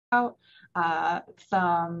some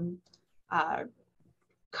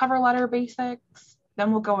cover letter basics.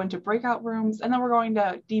 Then we'll go into breakout rooms, and then we're going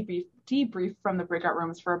to debrief from the breakout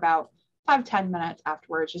rooms for about 5-10 minutes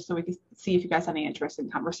afterwards, just so we can see if you guys had any interesting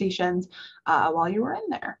conversations while you were in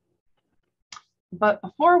there. But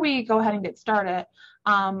before we go ahead and get started,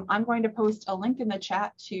 I'm going to post a link in the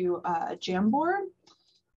chat to a Jamboard,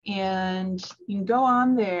 and you can go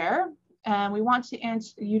on there, and we want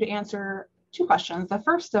you to answer 2 questions. The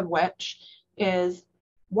first of which is,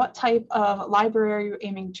 what type of library are you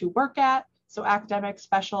aiming to work at? So academic,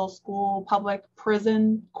 special, school, public,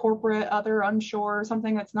 prison, corporate, other, unsure,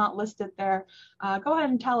 something that's not listed there. Go ahead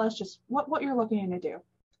and tell us just what you're looking to do.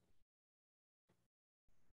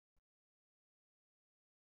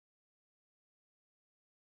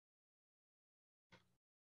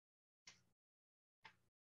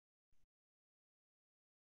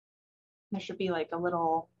 There should be like a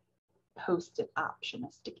little post-it option,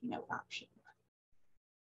 a sticky note option.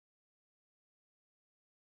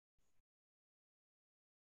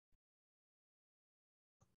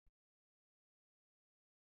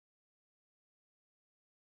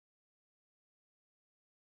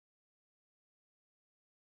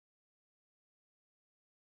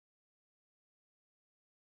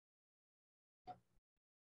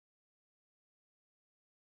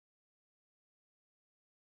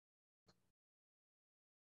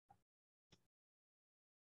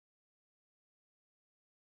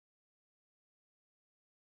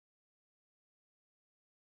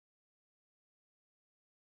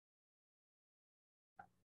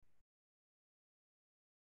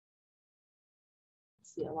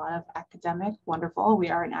 See a lot of academic, wonderful. We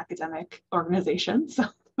are an academic organization, so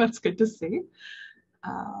that's good to see.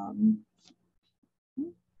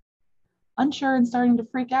 Unsure and starting to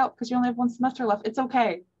freak out because you only have 1 semester left. It's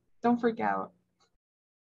okay. Don't freak out.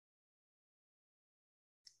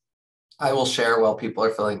 I will share while people are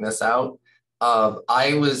filling this out.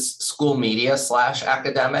 I was school media /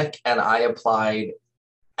 academic, and I applied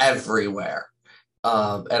everywhere.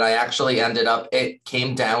 And I actually ended up, it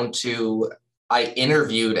came down to, I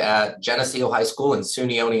interviewed at Geneseo High School in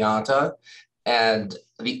SUNYLA, and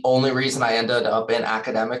the only reason I ended up in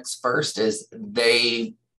academics first is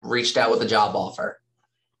they reached out with a job offer.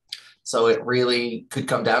 So it really could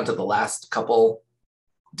come down to the last couple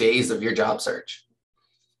days of your job search.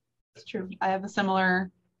 It's true. I have a similar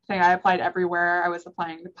thing. I applied everywhere. I was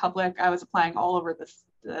applying to public. I was applying all over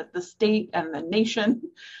the state and the nation.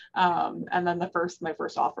 And then my first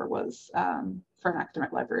offer was for an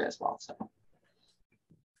academic library as well. So.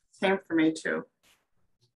 Same for me too.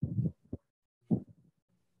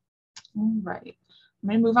 All right. I'm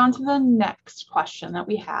going to move on to the next question that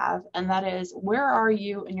we have, and that is, where are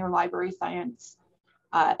you in your library science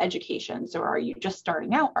education? So are you just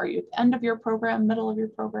starting out? Are you at the end of your program, middle of your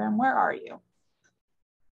program? Where are you?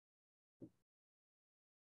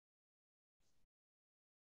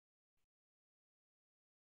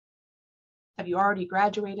 Have you already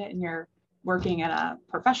graduated and you're working in a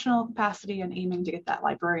professional capacity and aiming to get that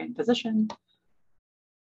librarian position?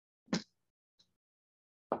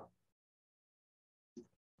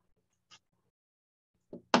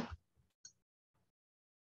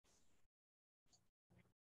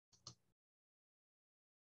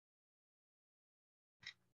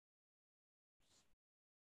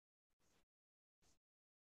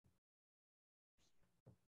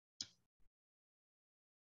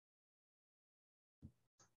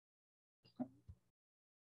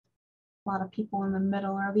 A lot of people in the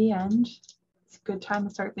middle or the end. It's a good time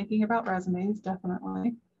to start thinking about resumes,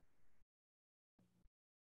 definitely.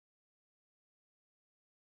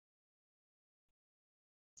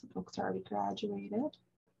 Some folks already graduated.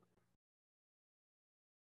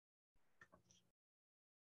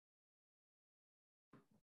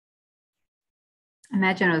 I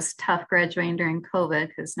imagine it was tough graduating during COVID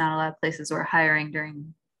because not a lot of places were hiring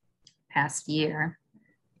during the past year.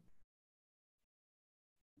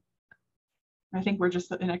 I think we're just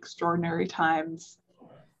in extraordinary times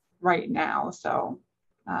right now. So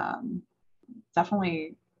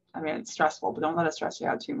definitely, I mean, it's stressful, but don't let it stress you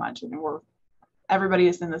out too much. I mean, everybody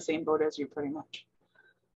is in the same boat as you pretty much.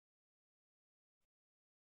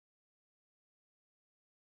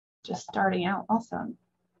 Just starting out, awesome.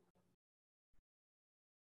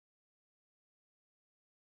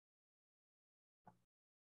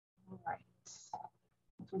 All right.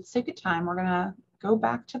 For the sake of time, we're gonna go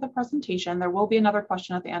back to the presentation. There will be another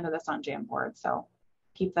question at the end of this on Jamboard, so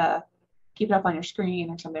keep it up on your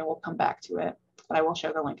screen or something. We'll come back to it, but I will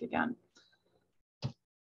share the link again.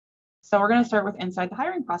 So we're going to start with inside the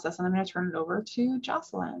hiring process, and I'm going to turn it over to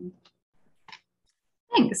Jocelyn.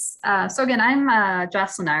 Thanks. So again, I'm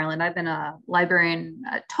Jocelyn Ireland. I've been a librarian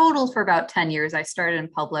total for about 10 years. I started in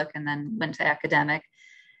public and then went to academic.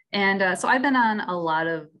 And so I've been on a lot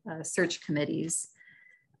of search committees.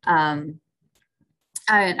 I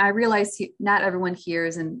realize not everyone here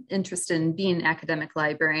is interested in being an academic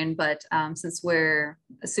librarian, but since we're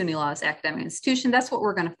a SUNYLA's academic institution, that's what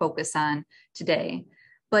we're going to focus on today.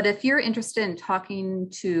 But if you're interested in talking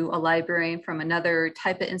to a librarian from another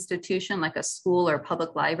type of institution, like a school or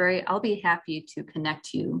public library, I'll be happy to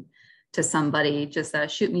connect you to somebody. Just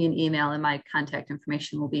shoot me an email and my contact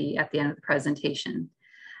information will be at the end of the presentation.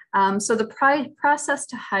 So the process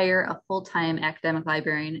to hire a full-time academic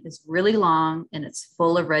librarian is really long and it's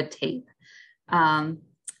full of red tape.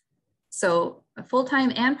 So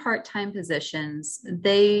full-time and part-time positions,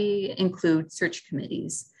 they include search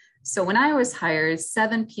committees. So when I was hired,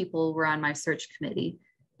 7 people were on my search committee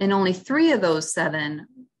and only 3 of those 7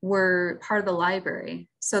 were part of the library.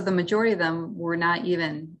 So the majority of them were not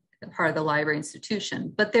even part of the library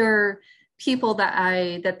institution, but they were people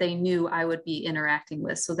that they knew I would be interacting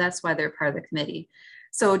with. So that's why they're part of the committee.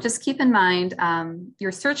 So just keep in mind,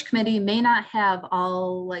 your search committee may not have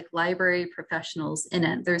all like library professionals in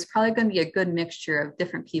it. There's probably going to be a good mixture of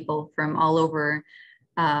different people from all over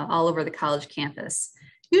the college campus.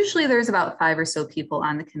 Usually there's about 5 or so people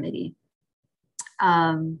on the committee.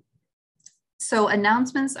 So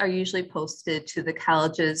announcements are usually posted to the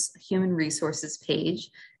college's human resources page,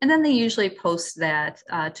 and then they usually post that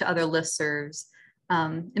to other listservs.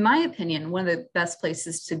 In my opinion, one of the best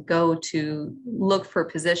places to go to look for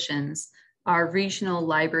positions are regional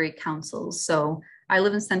library councils. So I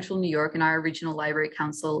live in central New York and our regional library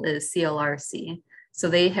council is CLRC. So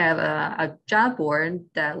they have a job board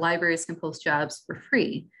that libraries can post jobs for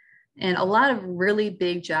free. And a lot of really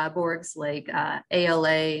big job boards like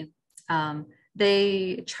ALA,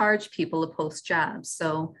 they charge people to post jobs.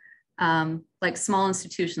 So like small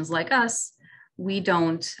institutions like us, we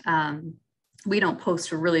don't post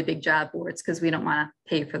for really big job boards because we don't want to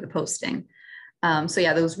pay for the posting. So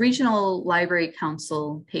yeah, those regional library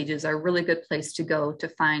council pages are a really good place to go to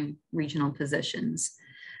find regional positions.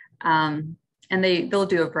 And they'll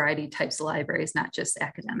do a variety of types of libraries, not just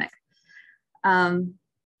academic.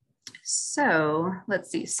 So let's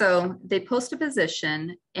see. So they post a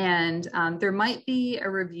position and there might be a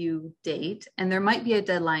review date and there might be a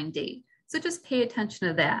deadline date. So just pay attention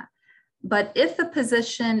to that. But if the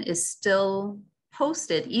position is still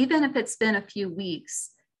posted, even if it's been a few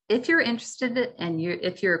weeks, if you're interested and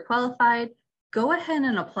if you're qualified, go ahead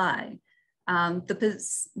and apply.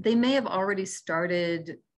 They may have already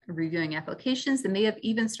started reviewing applications. They may have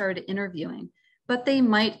even started interviewing, but they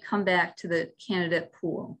might come back to the candidate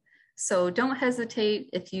pool. So don't hesitate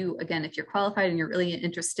if you're qualified and you're really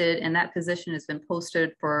interested and that position has been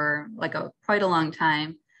posted for like quite a long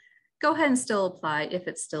time, go ahead and still apply if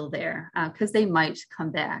it's still there, because they might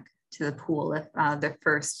come back to the pool if their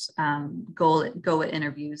first go at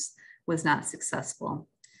interviews was not successful.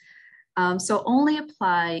 So only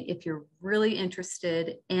apply if you're really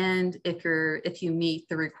interested and if you meet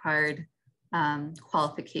the required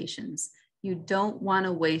qualifications. You don't want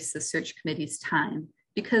to waste the search committee's time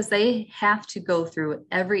because they have to go through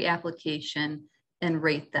every application and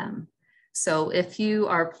rate them. So if you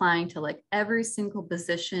are applying to like every single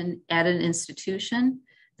position at an institution,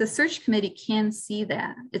 the search committee can see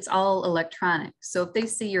that. It's all electronic. So if they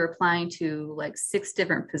see you're applying to like 6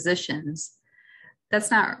 different positions,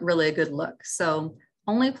 that's not really a good look. So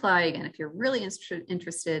only apply again if you're really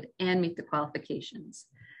interested and meet the qualifications.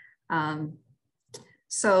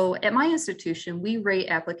 So at my institution, we rate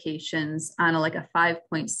applications on a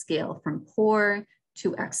 5-point scale from poor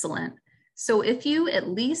to excellent. So if you at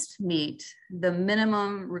least meet the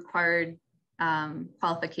minimum required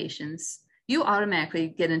qualifications, you automatically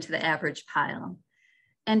get into the average pile.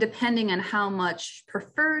 And depending on how much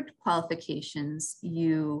preferred qualifications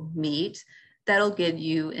you meet, that'll get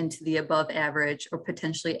you into the above average or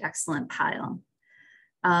potentially excellent pile.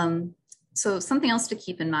 So something else to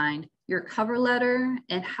keep in mind, your cover letter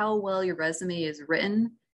and how well your resume is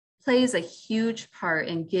written plays a huge part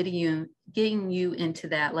in getting you into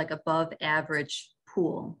that above average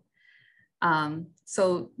pool.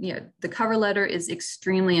 So the cover letter is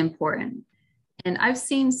extremely important. And I've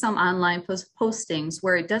seen some online postings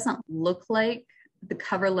where it doesn't look like the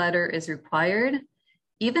cover letter is required.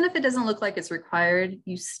 Even if it doesn't look like it's required,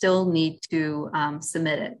 you still need to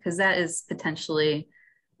submit it because that is potentially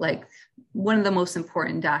one of the most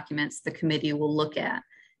important documents the committee will look at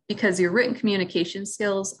because your written communication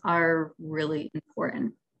skills are really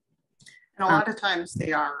important. And a lot of times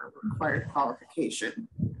they are a required qualification.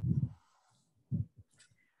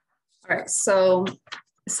 All right. So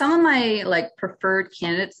some of my like preferred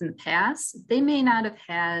candidates in the past, they may not have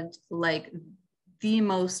had like the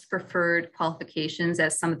most preferred qualifications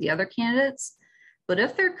as some of the other candidates, but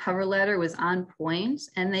if their cover letter was on point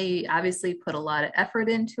and they obviously put a lot of effort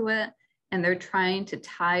into it and they're trying to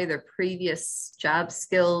tie their previous job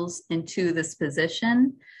skills into this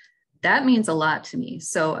position, that means a lot to me.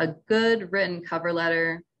 So a good written cover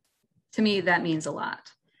letter, to me, that means a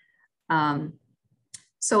lot.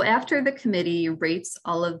 So after the committee rates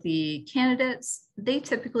all of the candidates, they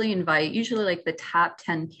typically invite usually like the top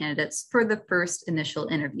 10 candidates for the first initial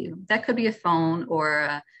interview. That could be a phone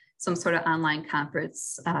or some sort of online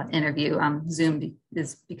conference interview. Zoom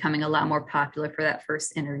is becoming a lot more popular for that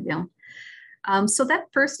first interview. So that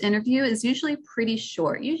first interview is usually pretty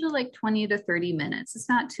short, usually like 20 to 30 minutes. It's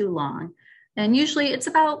not too long. And usually it's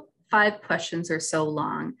about 5 questions or so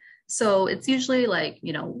long. So it's usually like,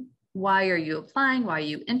 you know, why are you applying? Why are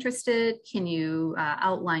you interested? Can you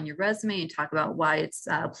outline your resume and talk about why it's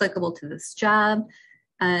applicable to this job?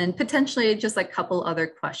 And potentially just like a couple other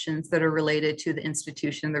questions that are related to the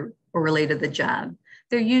institution or related to the job.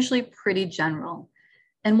 They're usually pretty general.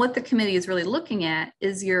 And what the committee is really looking at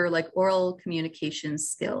is your like oral communication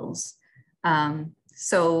skills.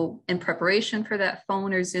 So in preparation for that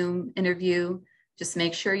phone or Zoom interview, just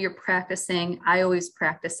make sure you're practicing. I always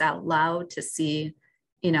practice out loud to see,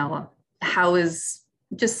 you know, how is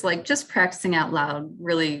just practicing out loud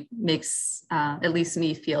really makes at least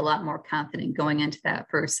me feel a lot more confident going into that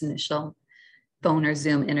first initial phone or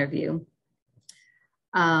Zoom interview.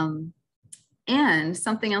 And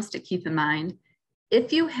something else to keep in mind,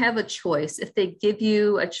 if you have a choice, if they give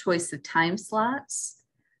you a choice of time slots,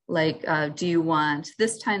 like do you want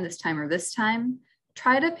this time, or this time,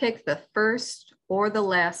 try to pick the first or the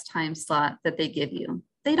last time slot that they give you.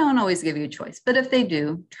 They don't always give you a choice, but if they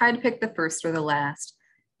do, try to pick the first or the last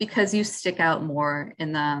because you stick out more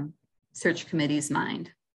in the search committee's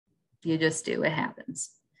mind. You just do, it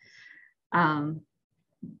happens.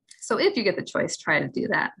 So if you get the choice, try to do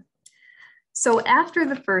that. So after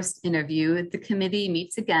the first interview, the committee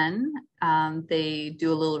meets again. They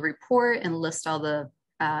do a little report and list all the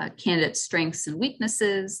candidates' strengths and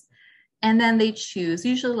weaknesses. And then they choose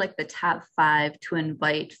usually like the top 5 to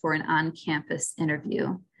invite for an on-campus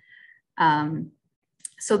interview.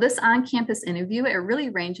 So this on-campus interview, it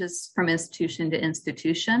really ranges from institution to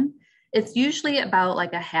institution. It's usually about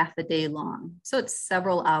like a half a day long. So it's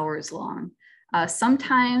several hours long.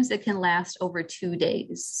 Sometimes it can last over 2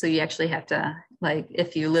 days. So you actually have to, like,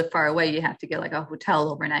 if you live far away, you have to get like a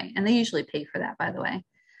hotel overnight. And they usually pay for that, by the way.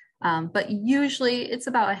 But usually it's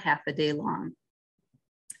about a half a day long.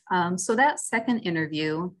 So that second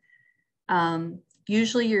interview,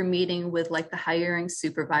 usually you're meeting with like the hiring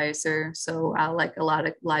supervisor. So like a lot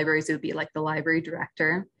of libraries, it would be like the library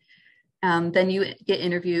director. Then you get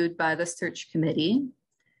interviewed by the search committee.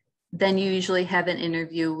 Then you usually have an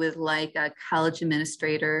interview with like a college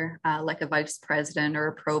administrator, like a vice president or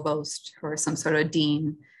a provost or some sort of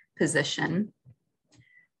dean position.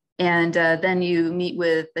 And then you meet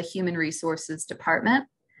with the human resources department.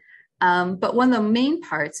 But one of the main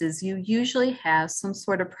parts is you usually have some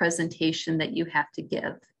sort of presentation that you have to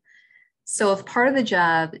give. So if part of the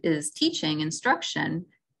job is teaching instruction,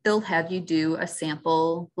 they'll have you do a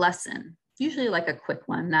sample lesson, usually like a quick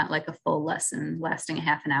one, not like a full lesson lasting a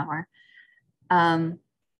half an hour.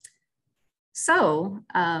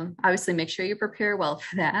 Obviously make sure you prepare well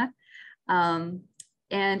for that. And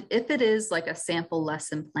if it is like a sample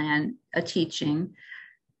lesson plan, a teaching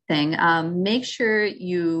thing, make sure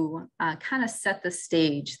you kind of set the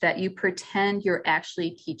stage that you pretend you're actually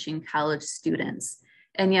teaching college students.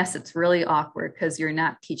 And yes, it's really awkward because you're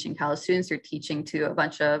not teaching college students, you're teaching to a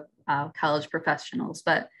bunch of college professionals,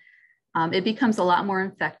 but it becomes a lot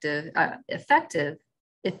more effective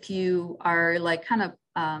if you are like kind of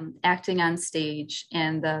acting on stage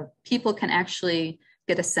and the people can actually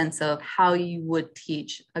get a sense of how you would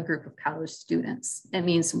teach a group of college students. It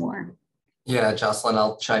means more. Yeah, Jocelyn,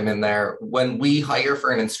 I'll chime in there. When we hire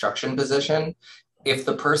for an instruction position, if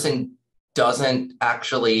the person doesn't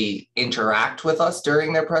actually interact with us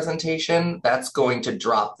during their presentation, that's going to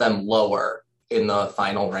drop them lower in the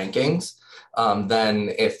final rankings than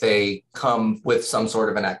if they come with some sort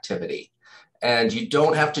of an activity. And you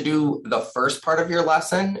don't have to do the first part of your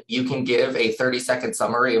lesson. You can give a 30-second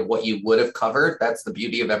summary of what you would have covered. That's the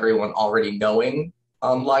beauty of everyone already knowing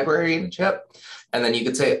librarianship. And then you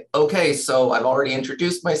could say, okay, so I've already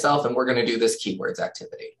introduced myself and we're going to do this keywords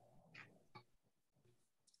activity.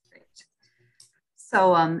 Great.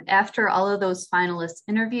 So after all of those finalist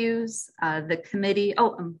interviews, the committee,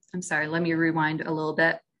 I'm sorry, let me rewind a little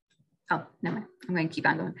bit. Oh, never mind. I'm going to keep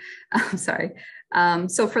on going. I'm sorry.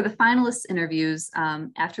 So for the finalist interviews,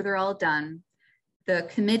 after they're all done, the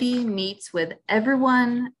committee meets with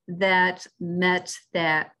everyone that met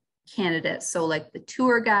that candidate. So like the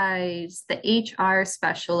tour guides, the HR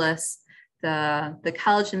specialists, the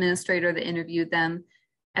college administrator that interviewed them,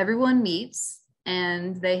 everyone meets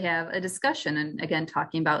and they have a discussion, and again,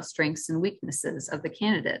 talking about strengths and weaknesses of the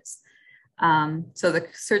candidates. So the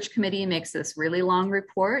search committee makes this really long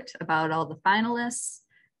report about all the finalists.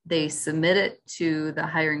 They submit it to the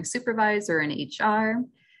hiring supervisor and HR.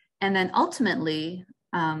 And then ultimately,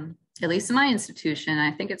 at least in my institution,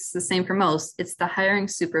 I think it's the same for most, it's the hiring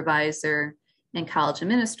supervisor and college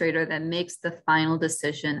administrator that makes the final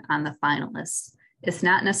decision on the finalists. It's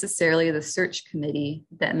not necessarily the search committee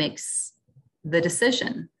that makes the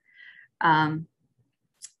decision. So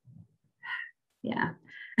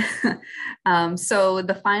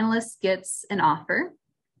the finalist gets an offer.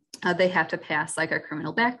 They have to pass like a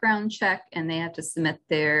criminal background check, and they have to submit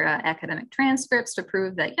their academic transcripts to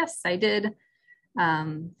prove that, yes, I did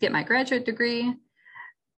get my graduate degree.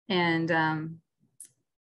 And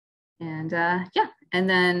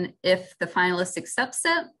then if the finalist accepts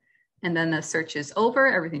it, and then the search is over,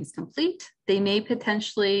 everything's complete, they may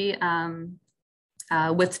potentially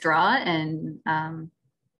withdraw and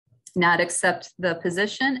not accept the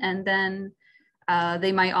position, and then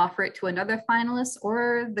they might offer it to another finalist,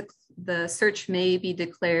 or the search may be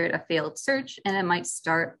declared a failed search and it might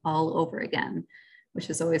start all over again, which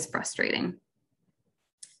is always frustrating.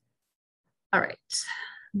 All right,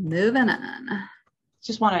 moving on.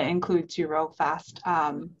 Just want to include too real fast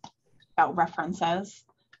about references.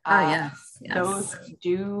 Yes. Those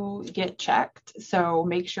do get checked. So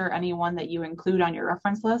make sure anyone that you include on your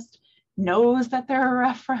reference list knows that they're a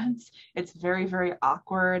reference. It's very, very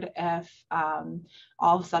awkward if all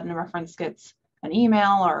of a sudden a reference gets an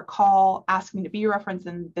email or a call asking to be a reference,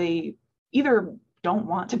 and they either don't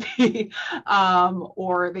want to be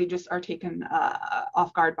or they just are taken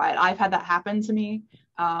off guard by it. I've had that happen to me,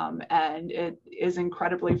 and it is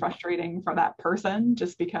incredibly frustrating for that person,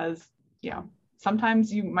 just because, you know,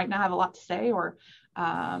 sometimes you might not have a lot to say or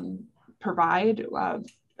provide.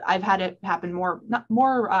 I've had it happen more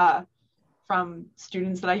from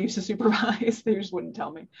students that I used to supervise. They just wouldn't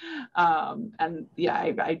tell me. And yeah,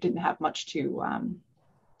 I didn't have much to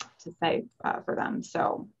say for them.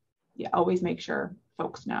 So yeah, always make sure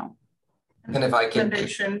folks know. And if I can,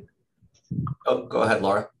 oh, go ahead,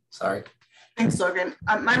 Laura. Sorry. Thanks, Logan.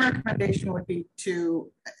 My recommendation would be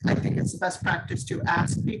I think it's the best practice to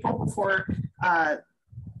ask people before,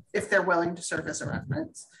 if they're willing to serve as a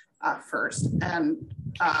reference first. And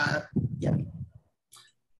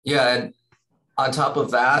Yeah, and on top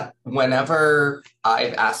of that, whenever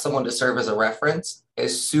I've asked someone to serve as a reference,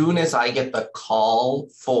 as soon as I get the call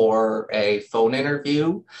for a phone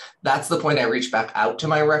interview, that's the point I reach back out to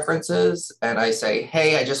my references and I say,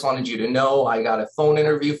 hey, I just wanted you to know I got a phone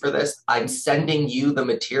interview for this. I'm sending you the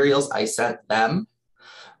materials I sent them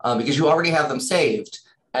because you already have them saved.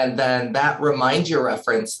 And then that reminds your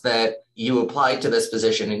reference that you applied to this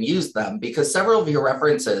position and used them, because several of your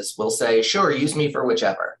references will say, sure, use me for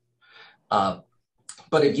whichever.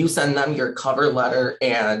 But if you send them your cover letter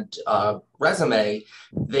and resume,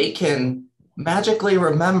 they can magically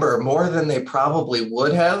remember more than they probably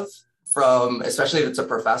would have from, especially if it's a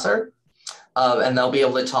professor, and they'll be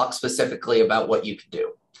able to talk specifically about what you can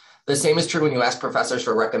do. The same is true when you ask professors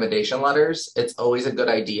for recommendation letters. It's always a good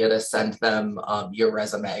idea to send them your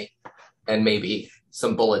resume and maybe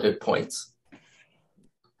some bulleted points.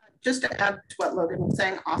 Just to add to what Logan was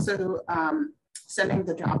saying, also sending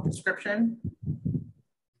the job description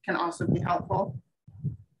can also be helpful.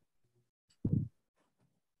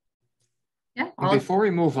 Yeah. Before we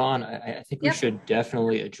move on, I think we should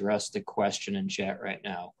definitely address the question in chat right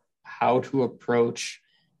now: how to approach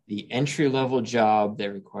the entry-level job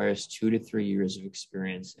that requires 2 to 3 years of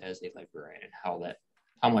experience as a librarian, and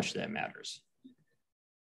how much that matters.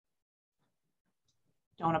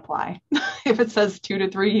 Don't apply. If it says 2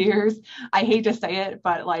 to 3 years, I hate to say it,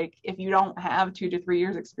 but like, if you don't have 2 to 3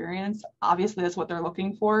 years experience, obviously that's what they're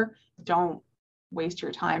looking for. Don't waste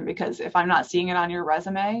your time, because if I'm not seeing it on your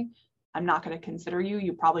resume, I'm not going to consider you.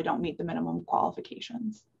 You probably don't meet the minimum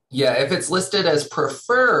qualifications. Yeah, if it's listed as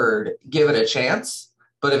preferred, give it a chance.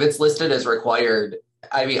 But if it's listed as required,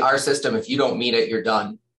 I mean, our system, if you don't meet it, you're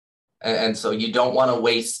done. And so you don't want to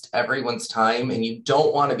waste everyone's time, and you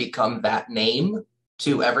don't want to become that name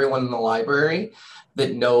to everyone in the library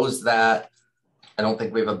that knows that. I don't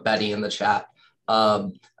think we have a Betty in the chat.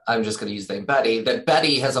 I'm just going to use the name Betty, that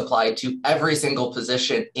Betty has applied to every single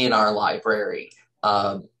position in our library,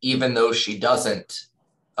 even though she doesn't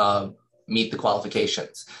meet the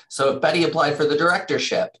qualifications. So if Betty applied for the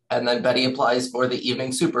directorship and then Betty applies for the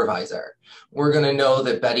evening supervisor, we're going to know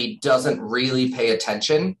that Betty doesn't really pay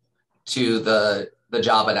attention to the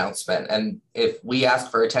job announcement. And if we ask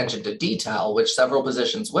for attention to detail, which several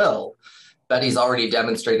positions will, Betty's already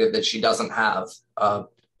demonstrated that she doesn't have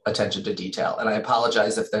attention to detail. And I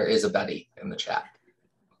apologize if there is a Betty in the chat.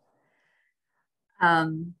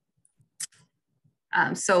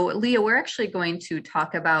 So Leah, we're actually going to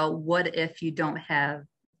talk about what if you don't have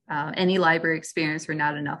any library experience or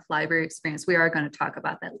not enough library experience. We are going to talk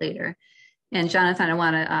about that later. And Jonathan, I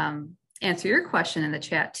want to answer your question in the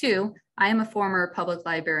chat too. I am a former public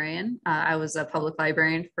librarian. I was a public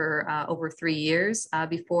librarian for over 3 years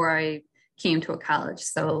before I came to a college.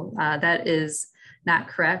 So that is not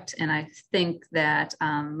correct. And I think that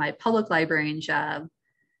my public librarian job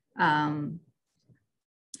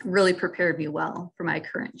really prepared me well for my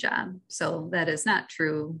current job. So that is not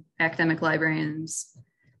true. Academic libraries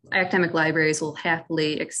will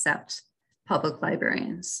happily accept public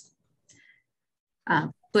librarians.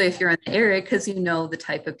 But if you're in the area, because you know the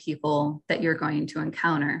type of people that you're going to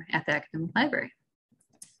encounter at the academic library.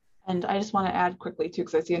 And I just want to add quickly too,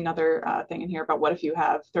 because I see another thing in here about what if you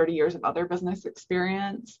have 30 years of other business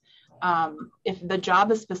experience. If the job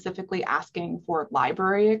is specifically asking for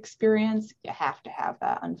library experience, you have to have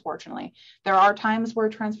that, unfortunately. There are times where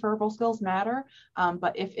transferable skills matter,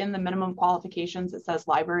 but if in the minimum qualifications it says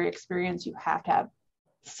library experience, you have to have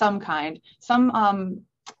some kind. Some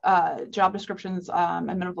job descriptions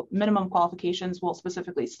and minimum qualifications will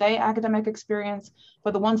specifically say academic experience,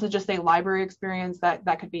 but the ones that just say library experience,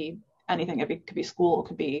 that could be anything. It could be school, it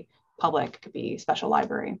could be public, it could be special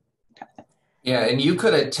library. Yeah, and you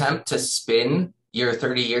could attempt to spin your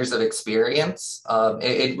 30 years of experience.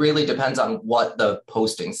 It really depends on what the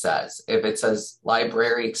posting says. If it says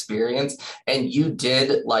library experience and you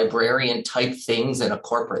did librarian type things in a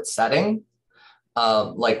corporate setting,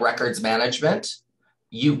 like records management,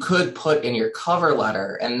 you could put in your cover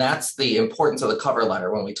letter, and that's the importance of the cover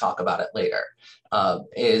letter when we talk about it later,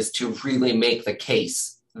 is to really make the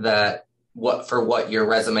case that what your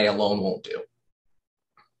resume alone won't do.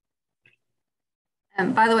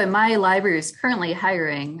 And by the way, my library is currently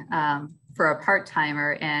hiring for a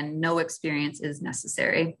part-timer, and no experience is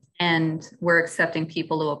necessary. And we're accepting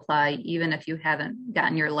people to apply even if you haven't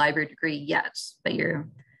gotten your library degree yet, but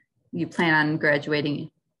you plan on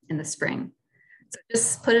graduating in the spring. So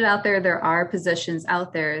just put it out there. There are positions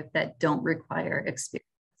out there that don't require experience.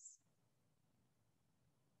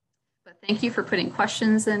 But thank you for putting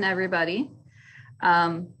questions in, everybody.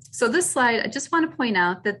 So this slide, I just want to point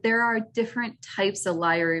out that there are different types of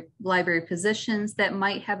library positions that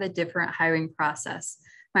might have a different hiring process.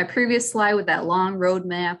 My previous slide with that long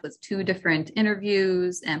roadmap with 2 different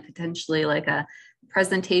interviews and potentially like a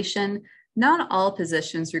presentation, not all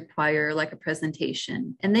positions require like a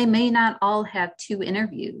presentation, and they may not all have 2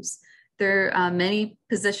 interviews. There are many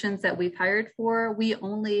positions that we've hired for, we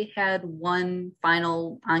only had 1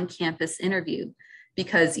 final on-campus interview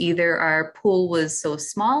because either our pool was so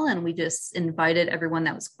small and we just invited everyone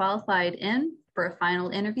that was qualified in for a final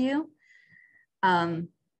interview.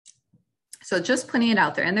 So just putting it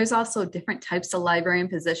out there. And there's also different types of librarian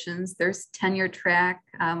positions. There's tenure track.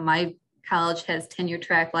 My college has tenure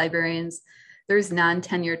track librarians. There's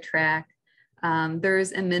non-tenure track.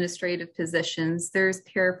 There's administrative positions. There's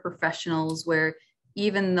paraprofessionals where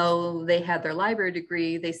even though they had their library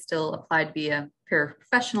degree, they still applied to be a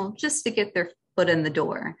paraprofessional just to get their foot in the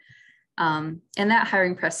door. And that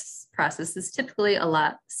hiring process is typically a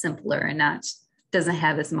lot simpler and doesn't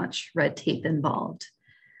have as much red tape involved.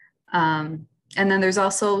 And then there's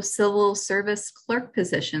also civil service clerk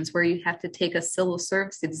positions where you have to take a civil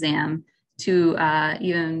service exam to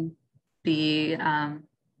even be,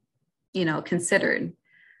 considered.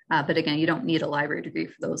 But again, you don't need a library degree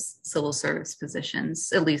for those civil service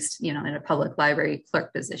positions, at least, in a public library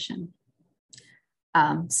clerk position.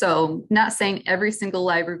 So not saying every single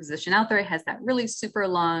library position out there has that really super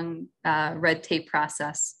long red tape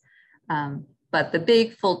process. But the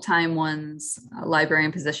big full-time ones,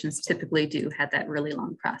 librarian positions typically do have that really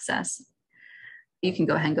long process. You can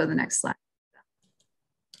go ahead and go to the next slide.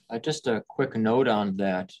 Just a quick note on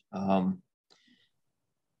that.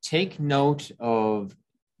 Take note of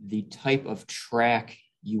the type of track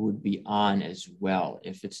you would be on as well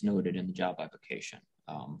if it's noted in the job application.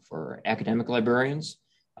 For academic librarians,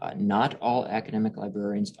 not all academic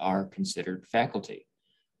librarians are considered faculty.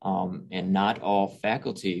 And not all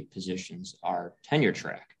faculty positions are tenure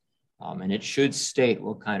track. And it should state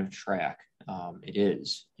what kind of track it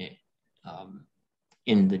is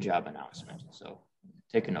in the job announcement. So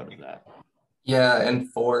take a note of that. Yeah, and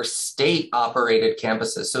for state-operated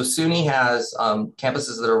campuses, so SUNY has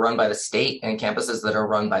campuses that are run by the state and campuses that are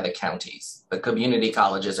run by the counties. The community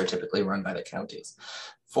colleges are typically run by the counties.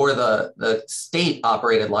 For the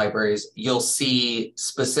state-operated libraries, you'll see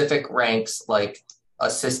specific ranks like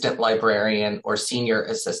assistant librarian or senior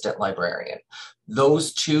assistant librarian.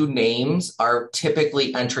 Those two names are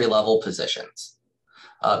typically entry-level positions.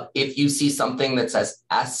 If you see something that says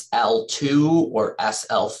SL2 or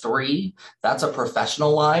SL3, that's a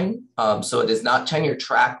professional line. So it is not tenure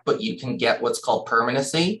track, but you can get what's called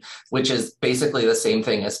permanency, which is basically the same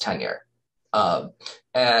thing as tenure.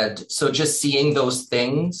 And so just seeing those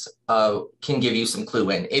things can give you some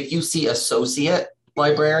clue in. If you see associate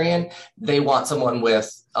librarian, they want someone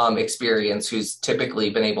with experience who's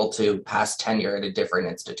typically been able to pass tenure at a different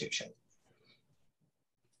institution.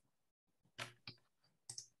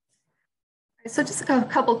 So just a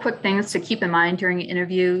couple quick things to keep in mind during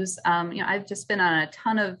interviews. I've just been on a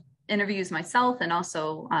ton of interviews myself and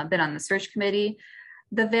also been on the search committee.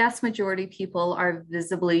 The vast majority of people are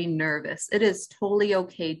visibly nervous. It is totally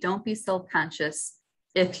okay. Don't be self-conscious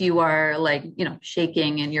if you are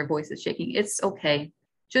shaking and your voice is shaking. It's okay.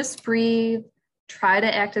 Just breathe. Try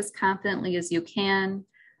to act as confidently as you can.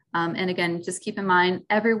 And again, just keep in mind,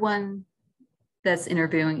 everyone that's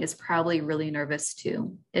interviewing is probably really nervous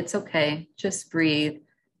too. It's okay. Just breathe.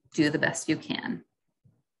 Do the best you can.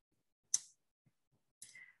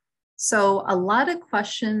 So a lot of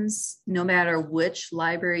questions, no matter which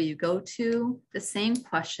library you go to, the same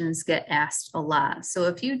questions get asked a lot. So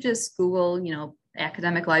if you just Google,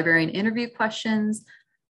 academic librarian interview questions,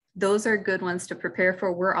 those are good ones to prepare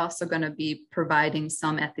for. We're also going to be providing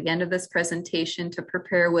some at the end of this presentation to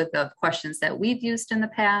prepare with the questions that we've used in the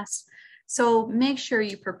past. So make sure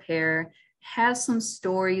you prepare, have some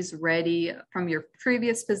stories ready from your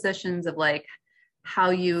previous positions of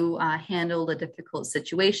how you handled a difficult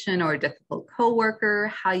situation or a difficult coworker,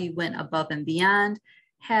 how you went above and beyond.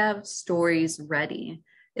 Have stories ready.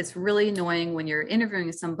 It's really annoying when you're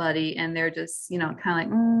interviewing somebody and they're just,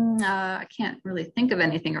 I can't really think of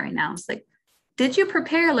anything right now. It's like, did you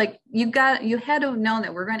prepare? You had to have known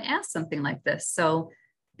that we're going to ask something like this. So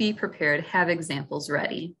be prepared, have examples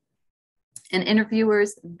ready. And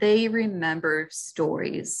interviewers, they remember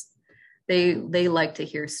stories. They like to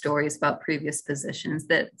hear stories about previous positions.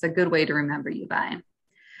 That's a good way to remember you by.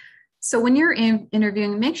 So when you're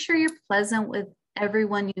interviewing, make sure you're pleasant with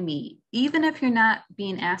everyone you meet. Even if you're not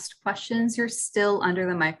being asked questions, you're still under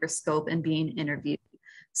the microscope and being interviewed.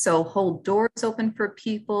 So hold doors open for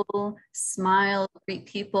people, smile, greet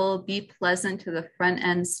people, be pleasant to the front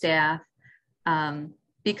end staff,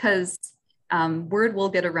 because word will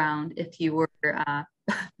get around if you were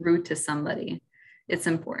rude to somebody. It's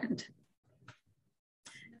important.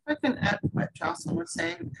 If I can add what Jocelyn was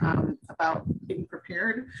saying about being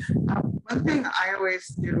prepared. One thing I always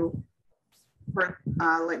do for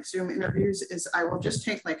Zoom interviews is I will just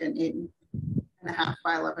take an 8.5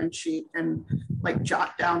 by 11 sheet and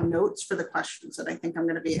jot down notes for the questions that I think I'm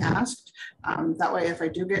going to be asked. That way, if I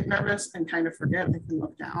do get nervous and kind of forget, I can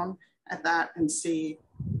look down at that and see.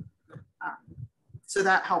 So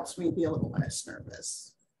that helps me be a little less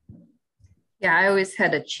nervous. Yeah, I always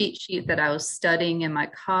had a cheat sheet that I was studying in my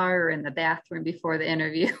car or in the bathroom before the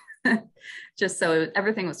interview, just so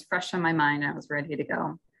everything was fresh on my mind and I was ready to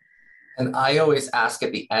go. And I always ask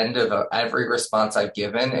at the end of every response I've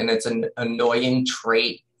given, and it's an annoying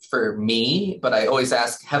trait for me, but I always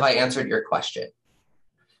ask, have I answered your question?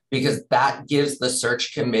 Because that gives the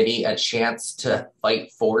search committee a chance to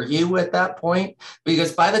fight for you at that point.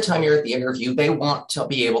 Because by the time you're at the interview, they want to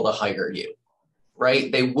be able to hire you,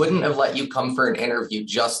 right? They wouldn't have let you come for an interview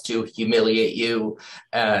just to humiliate you.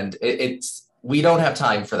 And we don't have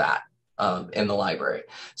time for that in the library.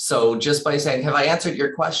 So just by saying, have I answered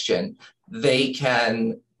your question? They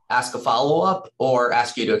can ask a follow-up or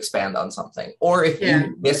ask you to expand on something. Or if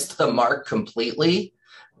you missed the mark completely,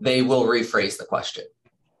 they will rephrase the question.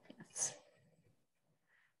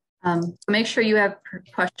 Make sure you have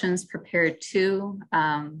questions prepared too.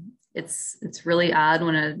 It's really odd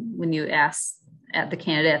when you ask at the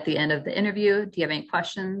candidate at the end of the interview, do you have any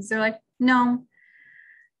questions? They're like, no.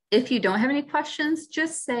 If you don't have any questions,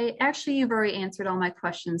 just say, actually, you've already answered all my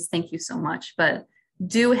questions. Thank you so much. But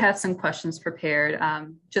do have some questions prepared.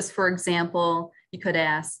 Just for example, you could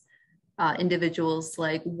ask individuals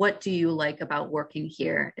what do you like about working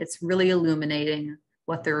here? It's really illuminating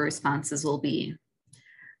what their responses will be.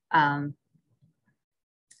 There's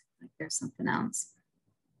something else.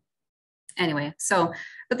 Anyway,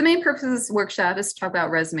 but the main purpose of this workshop is to talk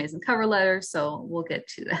about resumes and cover letters, so we'll get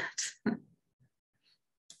to that.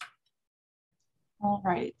 All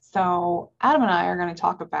right, so Adam and I are going to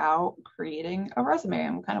talk about creating a resume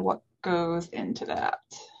and kind of what goes into that.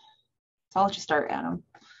 So I'll let you start, Adam.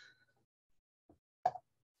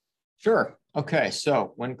 Sure. Okay,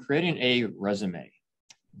 so when creating a resume,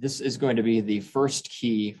 this is going to be the first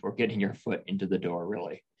key for getting your foot into the door,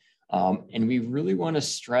 really. And we really want to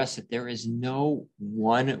stress that there is no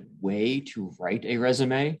one way to write a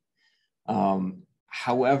resume.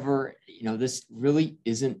 However, this really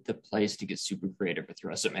isn't the place to get super creative with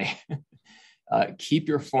your resume. Keep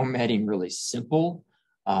your formatting really simple.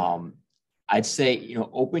 I'd say,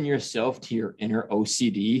 open yourself to your inner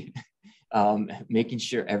OCD, making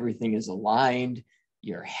sure everything is aligned,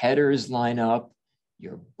 your headers line up,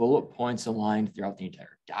 your bullet points aligned throughout the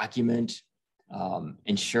entire document.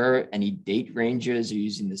 Ensure any date ranges are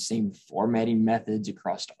using the same formatting methods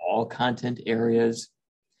across all content areas.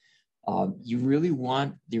 You really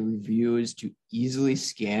want the reviewers to easily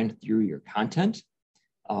scan through your content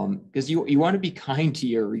because you want to be kind to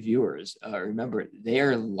your reviewers. Remember, they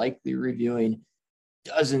are likely reviewing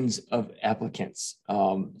dozens of applicants.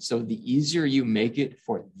 So the easier you make it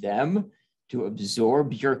for them to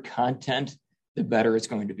absorb your content, the better it's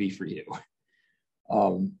going to be for you.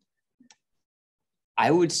 I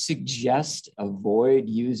would suggest avoid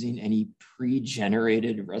using any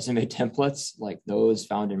pre-generated resume templates like those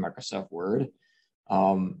found in Microsoft Word.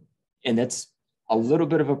 And that's a little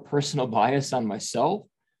bit of a personal bias on myself.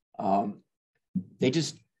 They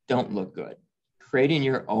just don't look good. Creating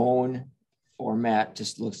your own format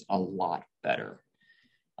just looks a lot better.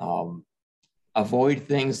 Avoid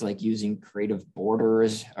things like using creative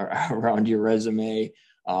borders around your resume.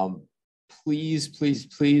 Please, please,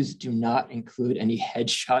 please do not include any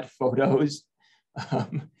headshot photos.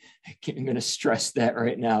 I'm going to stress that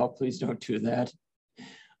right now. Please don't do that.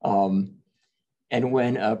 And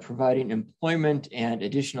when providing employment and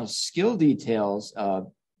additional skill details,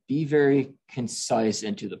 be very concise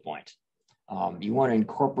and to the point. You want to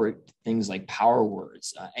incorporate things like power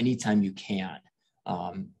words anytime you can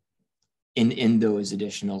in those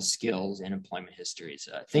additional skills and employment histories.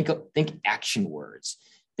 Think action words,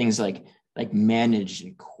 things like managed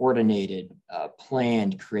and coordinated,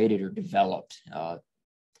 planned, created, or developed,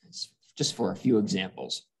 just for a few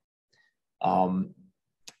examples.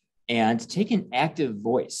 And take an active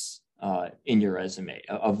voice in your resume.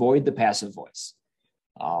 Avoid the passive voice.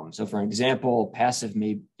 So for example, passive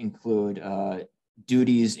may include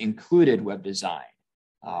duties included web design,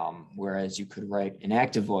 whereas you could write an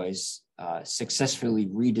active voice, successfully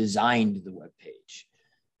redesigned the web page.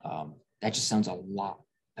 That just sounds a lot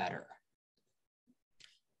better.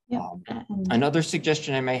 Yeah. Another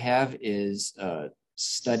suggestion I may have is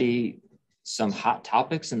study some hot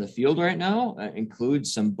topics in the field right now. Include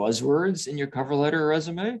some buzzwords in your cover letter or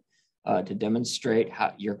resume to demonstrate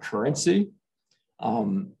your currency.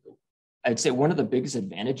 I'd say one of the biggest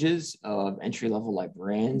advantages of entry-level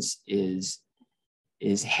librarians is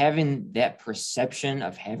having that perception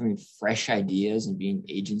of having fresh ideas and being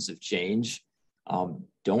agents of change.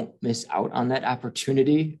 Don't miss out on that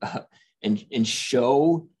opportunity and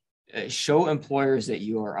show employers that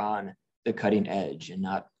you are on the cutting edge and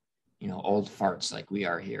not, old farts like we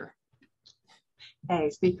are here. Hey,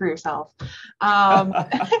 speak for yourself.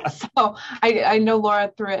 So I know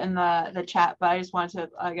Laura threw it in the chat, but I just wanted to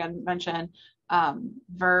again mention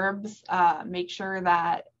verbs. Make sure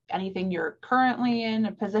that anything you're currently in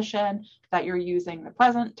a position that you're using the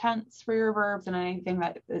present tense for your verbs, and anything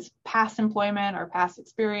that is past employment or past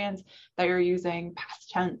experience that you're using past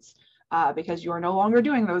tense. Because you are no longer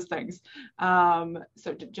doing those things.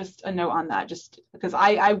 So just a note on that, just because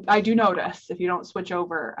I do notice if you don't switch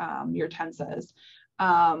over your tenses.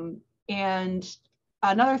 And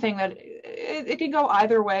another thing that it can go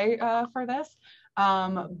either way for this,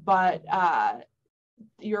 but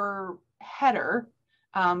your header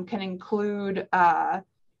can include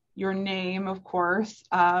your name, of course.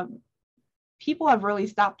 People have really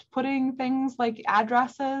stopped putting things like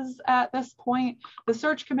addresses at this point. The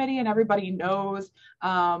search committee and everybody knows,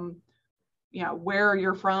 where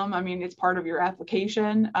you're from. I mean, it's part of your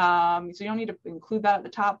application. So you don't need to include that at the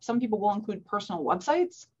top. Some people will include personal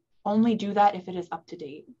websites. Only do that if it is up to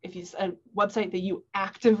date. If it's a website that you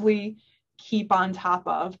actively keep on top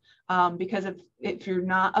of, because if you're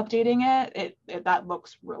not updating it, that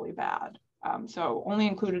looks really bad. So only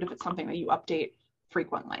include it if it's something that you update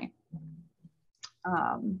frequently.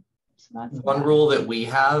 So that's one rule that we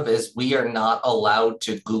have is we are not allowed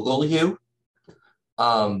to Google you.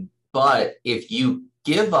 But if you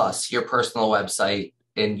give us your personal website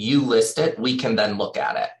and you list it, we can then look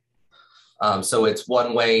at it. So it's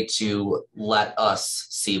one way to let us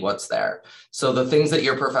see what's there. So the things that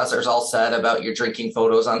your professors all said about your drinking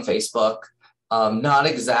photos on Facebook, not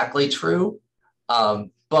exactly true.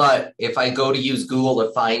 But if I go to use Google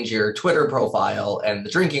to find your Twitter profile and the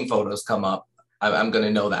drinking photos come up, I'm going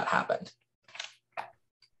to know that happened.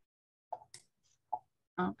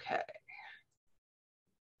 Okay.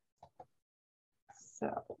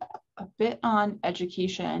 So a bit on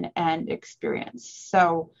education and experience.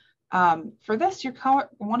 So for this, you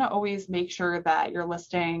want to always make sure that you're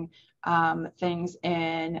listing things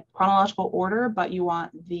in chronological order, but you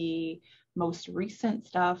want the most recent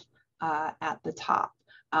stuff at the top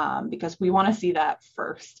because we want to see that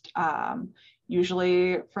first.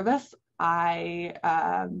 Usually for this,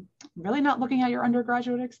 I'm really not looking at your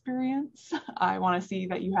undergraduate experience. I want to see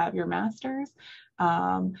that you have your master's.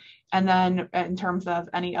 And then in terms of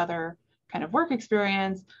any other kind of work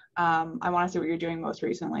experience, I want to see what you're doing most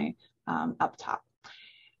recently up top.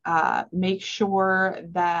 Make sure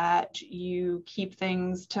that you keep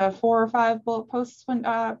things to 4 or 5 bullet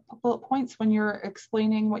points when you're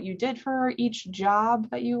explaining what you did for each job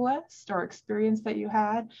that you list or experience that you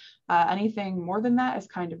had. Anything more than that is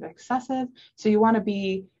kind of excessive. So you want to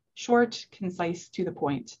be short, concise, to the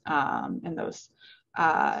point in those.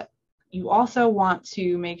 You also want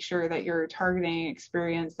to make sure that you're targeting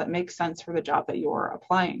experience that makes sense for the job that you're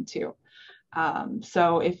applying to.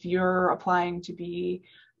 So if you're applying to be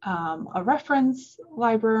a reference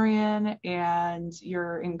librarian and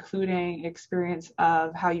you're including experience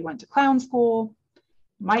of how you went to clown school,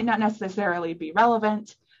 might not necessarily be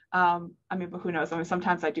relevant. I mean, but who knows? I mean,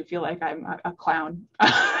 sometimes I do feel like I'm a clown.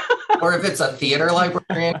 Or if it's a theater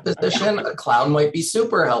librarian position, a clown might be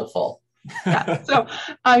super helpful. Yeah. So,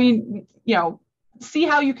 I mean, you know, see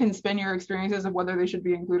how you can spin your experiences of whether they should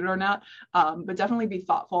be included or not, but definitely be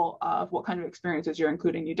thoughtful of what kind of experiences you're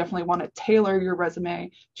including. You definitely want to tailor your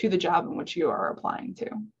resume to the job in which you are applying to.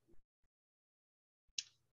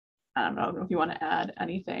 I don't know if you want to add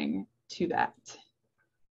anything to that.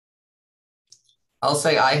 I'll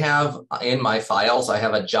say I have in my files, I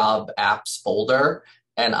have a job apps folder,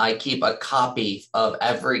 and I keep a copy of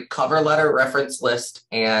every cover letter, reference list,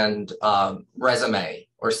 and resume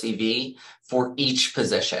or CV for each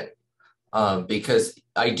position because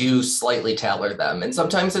I do slightly tailor them. And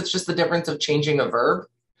sometimes it's just the difference of changing a verb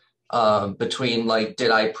between like,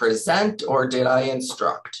 did I present or did I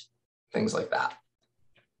instruct? Things like that.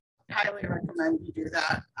 Highly recommend you do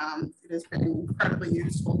that. It has been incredibly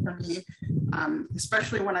useful for me,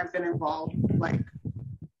 especially when I've been involved, like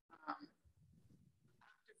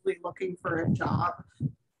actively looking for a job.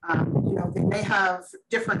 You know, they may have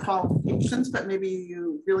different qualifications, but maybe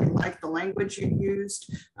you really like the language you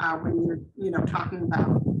used when you're, you know, talking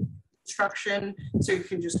about instruction. So you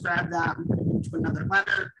can just grab that and put it into another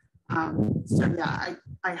letter. So yeah,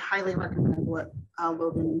 I highly recommend what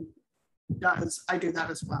Logan does. I do that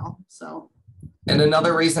as well. So. And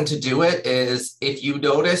another reason to do it is if you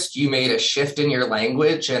noticed you made a shift in your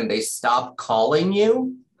language and they stopped calling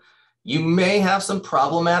you, you may have some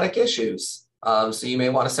problematic issues. So you may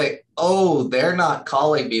want to say, oh, they're not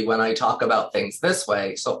calling me when I talk about things this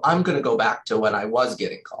way, so I'm going to go back to when I was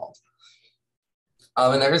getting called.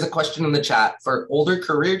 And there is a question in the chat. For older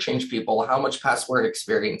career change people, how much past work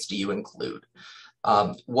experience do you include?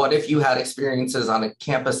 What if you had experiences on a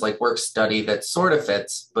campus like work study that sort of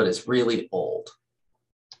fits, but is really old?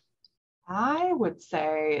 I would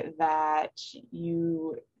say that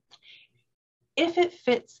if it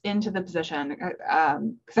fits into the position,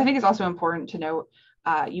 because I think it's also important to note,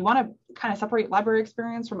 you want to kind of separate library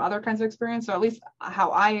experience from other kinds of experience. So at least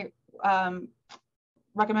how I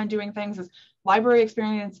recommend doing things is library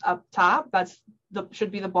experience up top.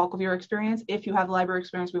 Should be the bulk of your experience. If you have library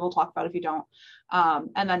experience, we will talk about if you don't.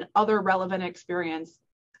 And then other relevant experience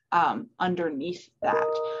underneath that.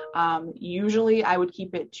 Usually I would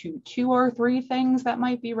keep it to 2 or 3 things that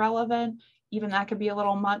might be relevant. Even that could be a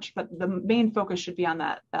little much, but the main focus should be on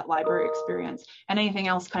that library experience, and anything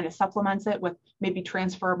else kind of supplements it with maybe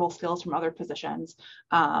transferable skills from other positions,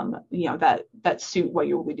 you know, that suit what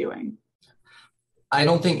you will be doing. I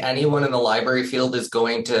don't think anyone in the library field is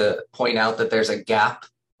going to point out that there's a gap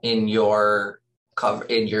in your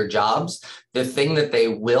jobs. The thing that they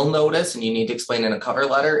will notice, and you need to explain in a cover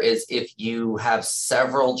letter, is if you have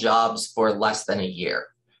several jobs for less than a year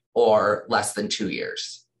or less than 2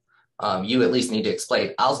 years. You at least need to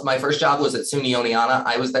explain. My first job was at SUNYLA.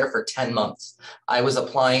 I was there for 10 months. I was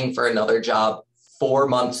applying for another job 4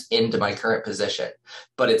 months into my current position,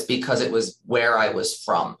 but it's because it was where I was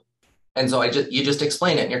from. And so you just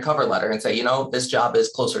explain it in your cover letter and say, you know, this job is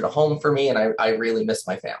closer to home for me and I really miss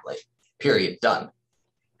my family, period, done.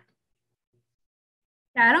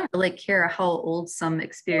 Yeah, I don't really care how old some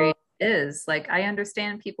experience is. Like, I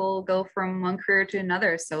understand people go from one career to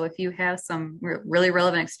another. So if you have some really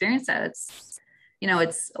relevant experience that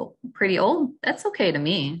it's pretty old, that's okay to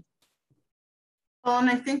me. Well, and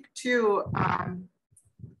I think too,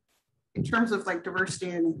 in terms of like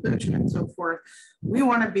diversity and inclusion and so forth, we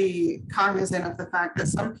want to be cognizant of the fact that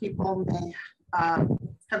some people may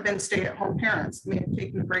have been stay-at-home parents, may have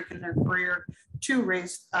taken a break in their career to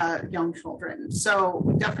raise young children. So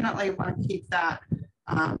we definitely want to keep that,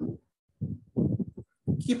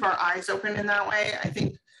 keep our eyes open in that way. I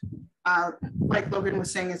think, like Logan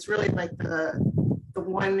was saying, it's really like the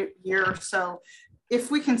 1 year or so. If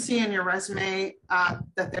we can see in your resume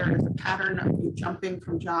that there is a pattern of you jumping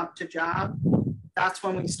from job to job, that's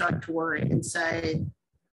when we start to worry and say,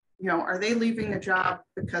 are they leaving the job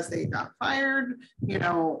because they got fired,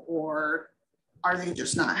 or are they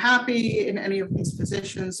just not happy in any of these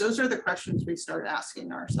positions? Those are the questions we start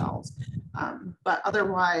asking ourselves. But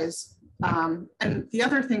otherwise, and the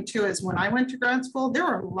other thing too is when I went to grad school, there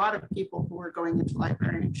were a lot of people who were going into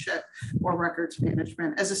librarianship or records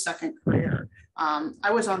management as a second career.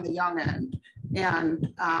 I was on the young end.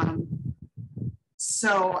 And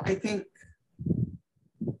so I think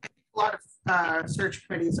a lot of search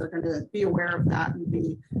committees are going to be aware of that and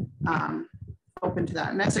be open to that.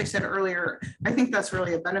 And as I said earlier, I think that's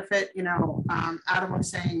really a benefit. Adam was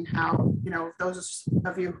saying how, those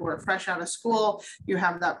of you who are fresh out of school, you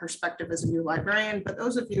have that perspective as a new librarian, but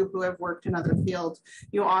those of you who have worked in other fields,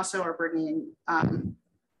 you also are bringing,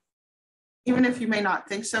 even if you may not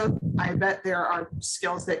think so, I bet there are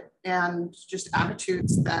skills and just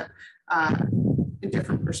attitudes that in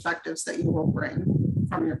different perspectives that you will bring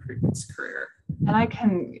from your previous career. And I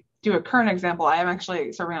can do a current example. I am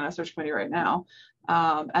actually serving on a search committee right now.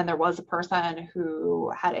 And there was a person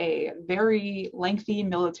who had a very lengthy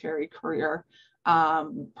military career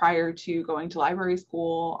prior to going to library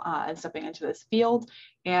school and stepping into this field.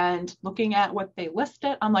 And looking at what they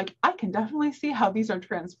listed, I'm like, I can definitely see how these are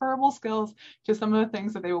transferable skills to some of the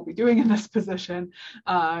things that they will be doing in this position.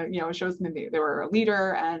 It shows me they were a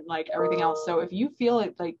leader and like everything else. So if you feel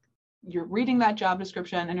like you're reading that job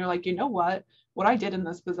description and you're like, what I did in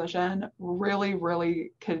this position really,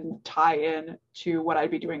 really can tie in to what I'd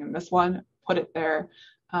be doing in this one, put it there.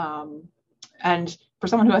 And for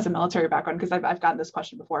someone who has a military background, because I've gotten this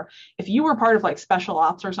question before, if you were part of like special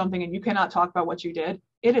ops or something and you cannot talk about what you did,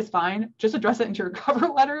 it is fine. Just address it into your cover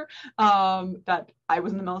letter that I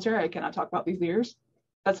was in the military. I cannot talk about these years.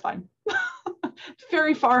 That's fine.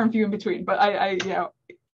 Very far and few in between, but I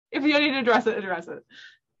if you need to address it, address it.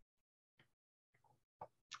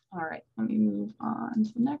 All right, let me move on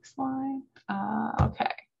to the next slide.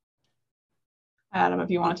 Okay. Adam, if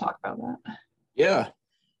you want to talk about that. Yeah.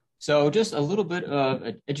 So just a little bit of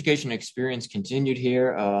education experience continued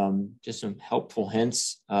here. Just some helpful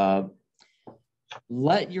hints.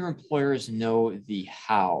 Let your employers know the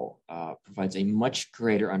how provides a much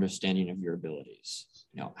greater understanding of your abilities.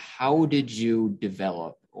 How did you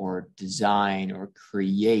develop or design or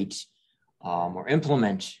create or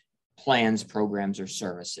implement plans, programs, or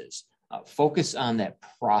services? Focus on that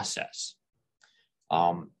process.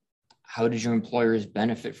 How did your employers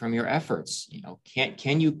benefit from your efforts?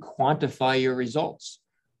 Can you quantify your results?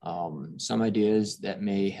 Some ideas that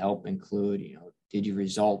may help include, did your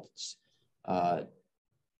results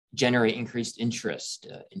generate increased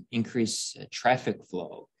interest, increase traffic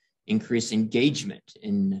flow, increase engagement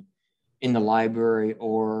in the library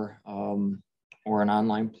or an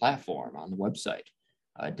online platform on the website?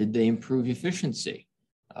 Did they improve efficiency?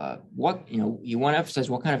 You want to emphasize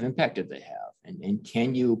what kind of impact did they have? And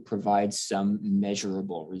can you provide some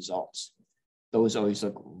measurable results? Those always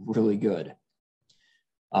look really good.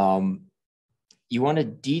 You want to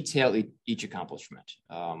detail each accomplishment.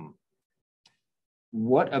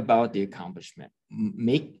 What about the accomplishment?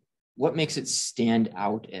 What makes it stand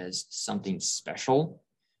out as something special?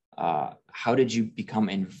 How did you become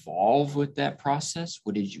involved with that process?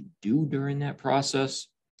 What did you do during that process?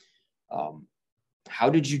 How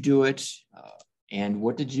did you do it? And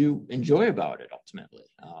what did you enjoy about it ultimately?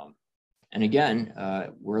 And again,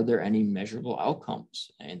 were there any measurable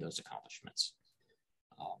outcomes in those accomplishments?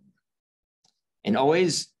 And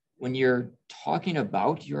always, when you're talking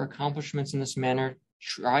about your accomplishments in this manner,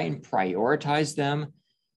 try and prioritize them,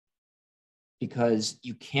 because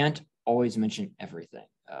you can't always mention everything.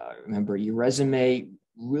 Remember, your resume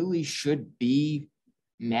really should be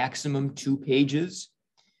maximum 2 pages.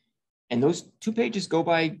 And those 2 pages go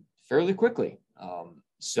by fairly quickly.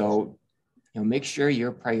 So make sure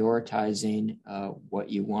you're prioritizing what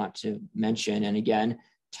you want to mention. And again,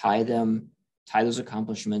 tie those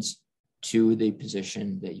accomplishments to the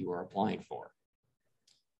position that you are applying for.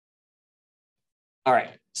 All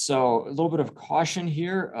right, so a little bit of caution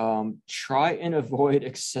here. Try and avoid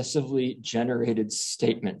excessively generated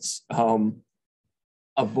statements.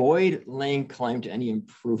 Avoid laying claim to any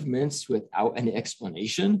improvements without any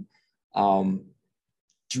explanation.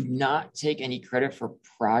 Do not take any credit for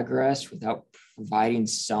progress without providing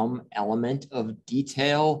some element of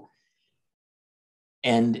detail.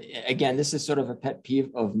 And again, this is sort of a pet peeve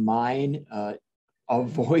of mine.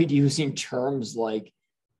 Avoid using terms like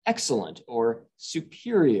excellent or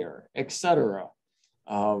superior, etc.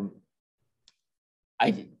 I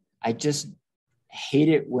just hate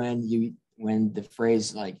it when the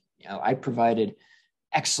phrase like, you know, I provided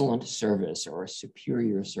excellent service or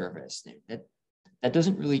superior service. That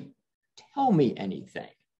doesn't really tell me anything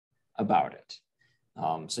about it.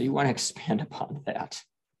 So you want to expand upon that.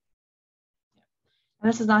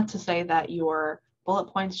 And this is not to say that your bullet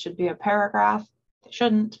points should be a paragraph. They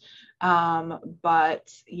shouldn't.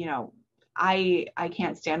 But, you know, I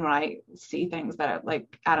can't stand when I see things that are,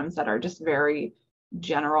 like Adam said, are just very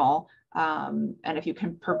general. And if you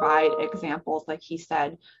can provide examples, like he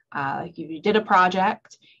said, like if you did a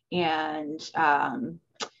project and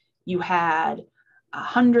you had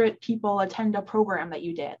 100 people attend a program that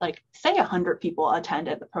you did, like say 100 people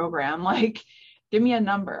attended the program, like give me a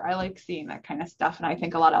number. I like seeing that kind of stuff. And I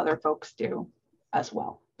think a lot of other folks do as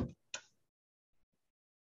well.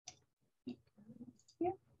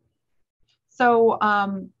 Yeah. So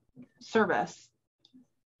service.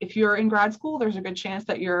 If you're in grad school, there's a good chance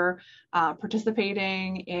that you're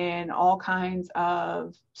participating in all kinds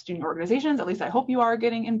of student organizations. At least I hope you are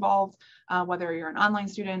getting involved, whether you're an online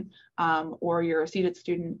student or you're a seated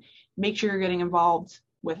student. Make sure you're getting involved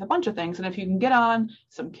with a bunch of things. And if you can get on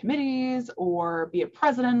some committees or be a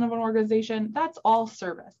president of an organization, that's all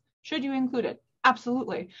service. Should you include it?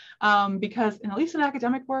 Absolutely. Because at least in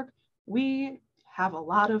academic work, we have a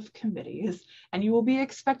lot of committees and you will be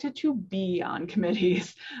expected to be on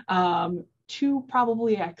committees to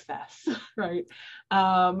probably excess, right?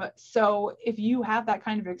 So if you have that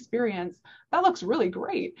kind of experience, that looks really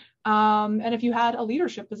great. And if you had a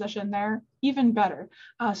leadership position there, even better.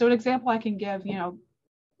 So an example I can give, you know,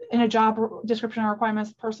 in a job description or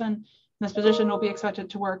requirements, person in this position will be expected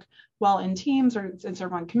to work well in teams or and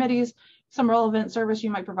serve on committees. Some relevant service you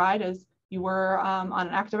might provide is you were on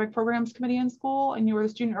an academic programs committee in school and you were the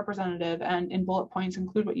student representative, and in bullet points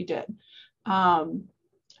include what you did.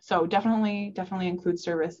 So definitely include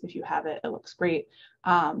service if you have it. It looks great.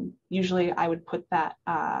 Usually I would put that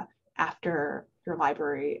after your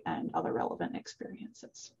library and other relevant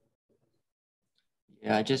experiences.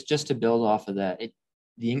 Yeah, just to build off of that,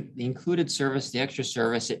 the included service, the extra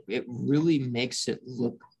service, it really makes it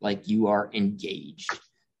look like you are engaged,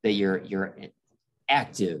 that you're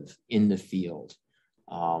active in the field.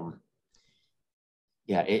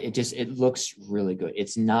 Yeah, it looks really good.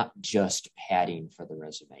 It's not just padding for the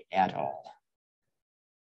resume at all.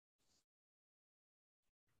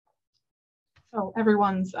 So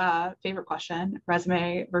everyone's favorite question,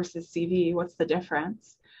 resume versus CV, what's the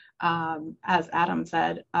difference? As Adam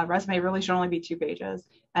said, a resume really should only be 2 pages.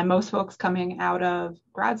 And most folks coming out of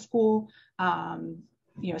grad school,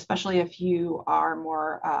 you know, especially if you are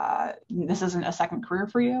more, this isn't a second career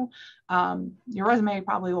for you, your resume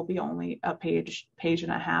probably will be only a page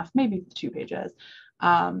and a half, maybe 2 pages.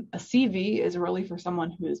 A CV is really for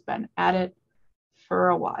someone who's been at it for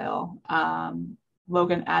a while.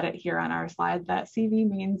 Logan added here on our slide that CV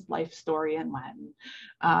means life story in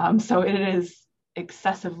Latin. So it is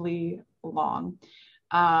excessively long.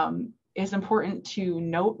 It's important to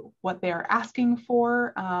note what they are asking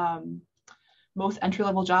for. Most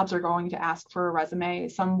entry-level jobs are going to ask for a resume.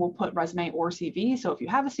 Some will put resume or CV. So if you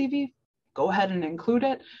have a CV, go ahead and include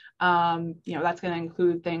it. You know, that's going to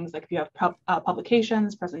include things like if you have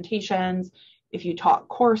publications, presentations, if you taught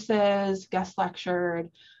courses, guest lectured,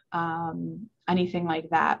 anything like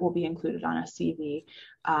that will be included on a CV.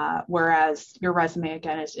 Whereas your resume,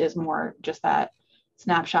 again, is more just that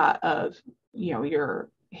snapshot of, you know, your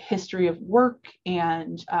history of work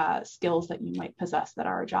and skills that you might possess that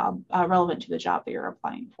are relevant to the job that you're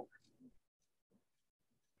applying for.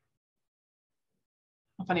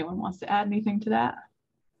 If anyone wants to add anything to that.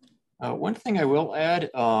 One thing I will add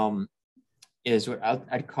is what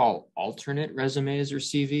I'd call alternate resumes or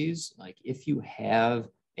CVs. Like if you have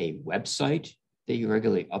a website that you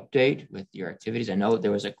regularly update with your activities. I know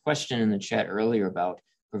there was a question in the chat earlier about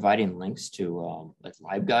providing links to like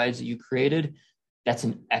LibGuides that you created. That's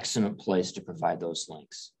an excellent place to provide those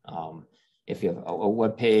links. If you have a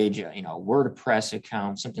web page, you know, a WordPress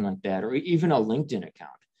account, something like that, or even a LinkedIn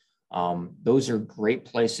account. Those are great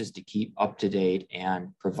places to keep up to date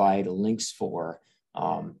and provide links for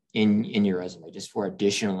in your resume, just for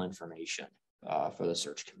additional information for the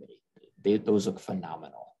search committee. Those look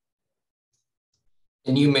phenomenal.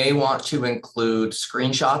 And you may want to include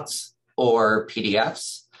screenshots or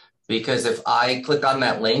PDFs, because if I click on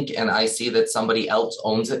that link and I see that somebody else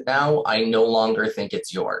owns it now, I no longer think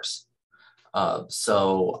it's yours.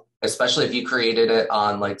 So especially if you created it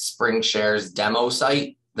on like SpringShare's demo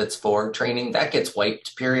site that's for training, that gets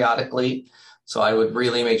wiped periodically. So I would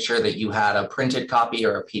really make sure that you had a printed copy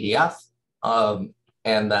or a PDF,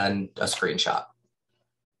 and then a screenshot.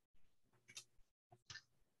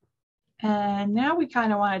 And now we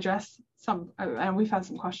kind of want to address some, and we've had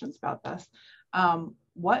some questions about this.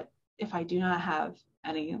 What if I do not have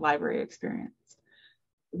any library experience?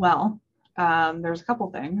 Well, there's a couple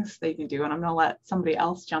things that you can do, and I'm going to let somebody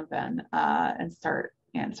else jump in and start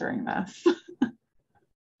answering this.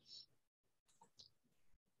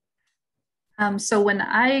 So when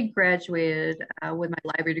I graduated with my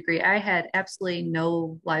library degree, I had absolutely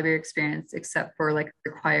no library experience except for like a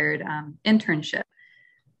required internship.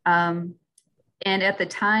 And at the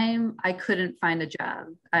time, I couldn't find a job.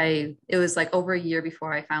 It was like over a year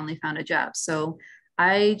before I finally found a job. So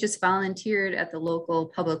I just volunteered at the local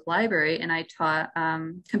public library, and I taught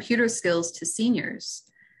computer skills to seniors.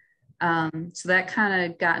 So that kind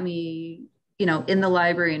of got me, in the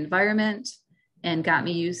library environment and got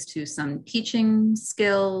me used to some teaching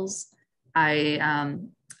skills. I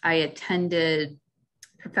attended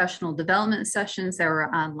professional development sessions that were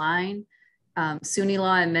online.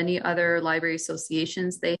 SUNYLA and many other library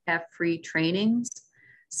associations, they have free trainings.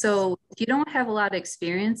 So if you don't have a lot of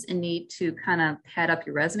experience and need to kind of pad up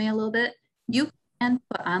your resume a little bit, you can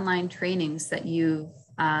put online trainings that you've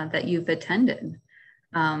attended.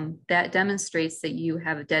 That demonstrates that you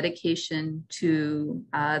have a dedication to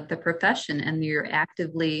the profession and you're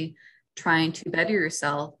actively trying to better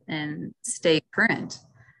yourself and stay current.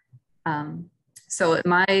 So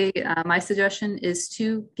my suggestion is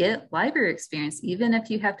to get library experience, even if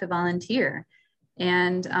you have to volunteer,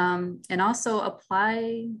 and also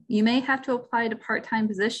apply. You may have to apply to part-time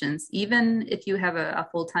positions, even if you have a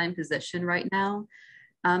full-time position right now.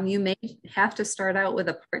 You may have to start out with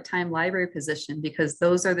a part-time library position, because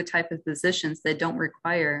those are the type of positions that don't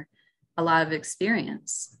require a lot of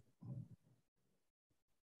experience.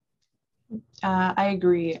 I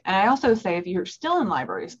agree. And I also say, if you're still in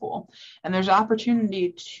library school and there's an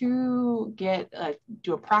opportunity to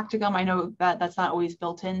do a practicum, I know that that's not always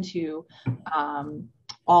built into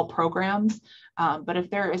all programs, but if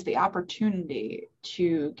there is the opportunity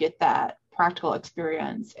to get that practical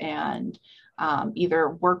experience and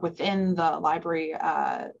either work within the library,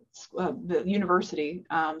 the university,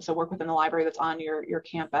 so work within the library that's on your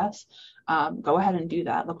campus, go ahead and do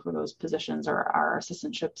that. Look for those positions or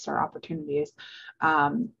assistantships or opportunities.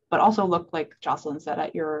 But also look, like Jocelyn said,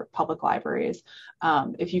 at your public libraries.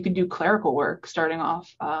 If you can do clerical work, starting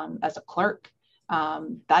off as a clerk,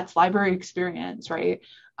 that's library experience, right?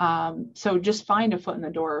 So just find a foot in the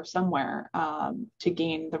door somewhere to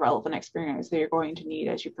gain the relevant experience that you're going to need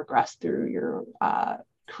as you progress through your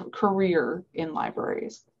career in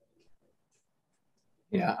libraries.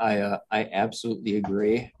 Yeah, I absolutely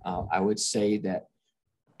agree. I would say that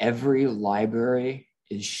every library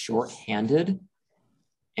is shorthanded.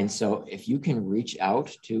 And so if you can reach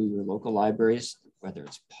out to your local libraries, whether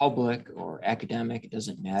it's public or academic, it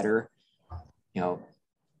doesn't matter,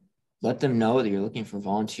 let them know that you're looking for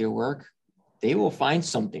volunteer work. They will find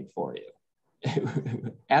something for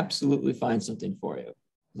you. Absolutely find something for you.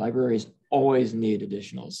 Libraries always need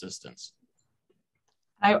additional assistance.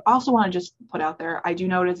 I also want to just put out there, I do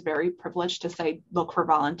know it is very privileged to say, look for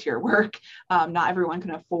volunteer work. Not everyone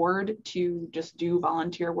can afford to just do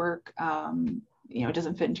volunteer work. It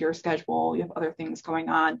doesn't fit into your schedule. You have other things going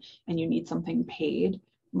on and you need something paid.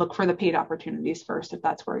 Look for the paid opportunities first, if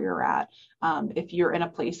that's where you're at. If you're in a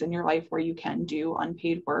place in your life where you can do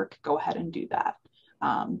unpaid work, go ahead and do that.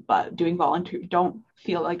 But doing volunteer, don't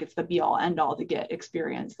feel like it's the be all end all to get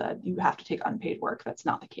experience that you have to take unpaid work. That's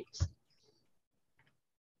not the case.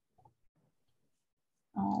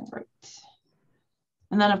 All right.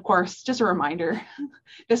 And then, of course, just a reminder,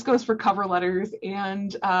 this goes for cover letters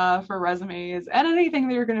and for resumes and anything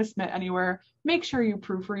that you're going to submit anywhere. Make sure you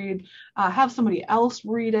proofread, have somebody else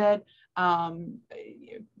read it,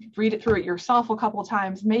 read it through it yourself a couple of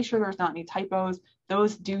times. Make sure there's not any typos.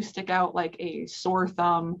 Those do stick out like a sore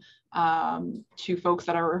thumb to folks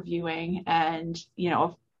that are reviewing. And,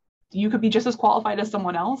 if you could be just as qualified as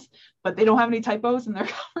someone else, but they don't have any typos in their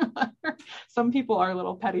cover letter. Some people are a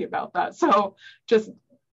little petty about that. So just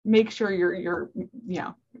make sure you're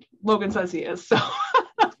Logan says he is, so.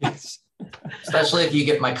 Yes. Especially if you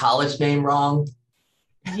get my college name wrong.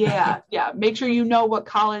 Yeah. Make sure you know what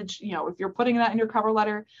college, if you're putting that in your cover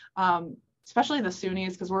letter, especially the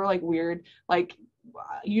SUNYs, because we're like weird, like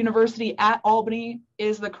University at Albany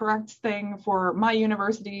is the correct thing for my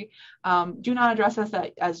university. Do not address us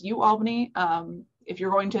as U Albany. If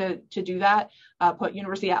you're going to do that, put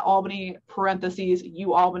University at Albany, parentheses,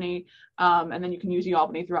 U Albany, and then you can use U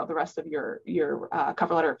Albany throughout the rest of your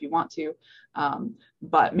cover letter if you want to.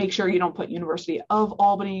 But make sure you don't put University of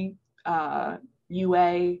Albany,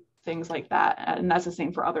 UA, things like that. And that's the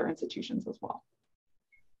same for other institutions as well.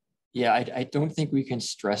 Yeah, I don't think we can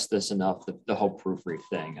stress this enough, the whole proofread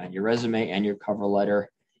thing on your resume and your cover letter.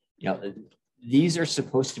 These are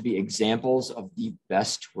supposed to be examples of the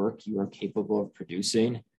best work you are capable of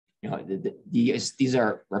producing. These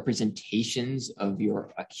are representations of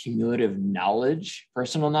your accumulative knowledge,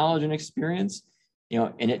 personal knowledge and experience,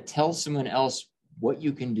 and it tells someone else what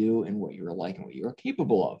you can do and what you're like and what you're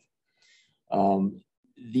capable of.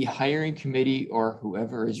 The hiring committee or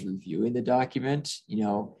whoever is reviewing the document,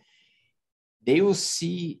 they will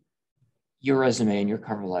see your resume and your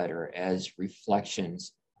cover letter as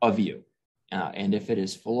reflections of you. And if it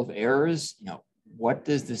is full of errors, what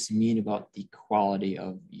does this mean about the quality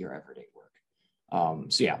of your everyday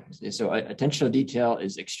work? So attention to detail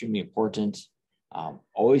is extremely important.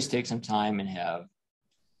 Always take some time and have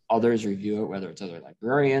others review it, whether it's other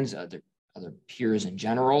librarians, other peers in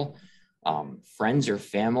general, friends or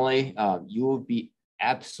family. You will be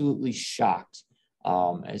absolutely shocked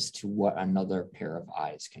as to what another pair of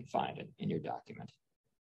eyes can find in your document.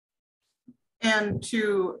 And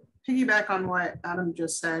to piggyback on what Adam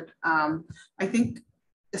just said, I think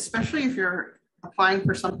especially if you're applying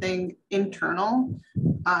for something internal,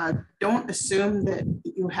 don't assume that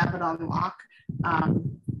you have it on lock.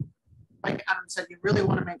 Like Adam said, you really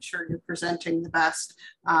want to make sure you're presenting the best.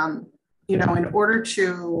 In order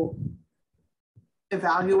to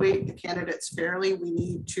evaluate the candidates fairly, we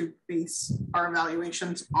need to base our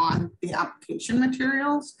evaluations on the application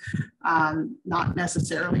materials, not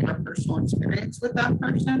necessarily our personal experience with that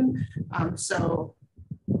person. So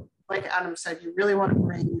like Adam said, you really want to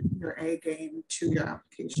bring your A game to your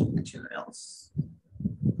application materials.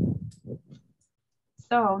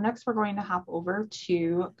 So next we're going to hop over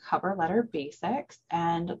to cover letter basics,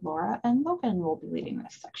 and Laura and Logan will be leading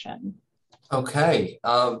this section. Okay,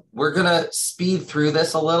 we're gonna speed through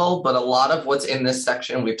this a little, but a lot of what's in this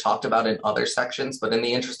section we've talked about in other sections, but in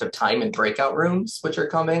the interest of time and breakout rooms, which are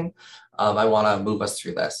coming, I wanna move us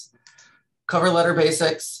through this. Cover letter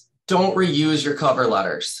basics, don't reuse your cover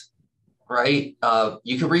letters, right?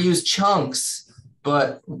 You can reuse chunks,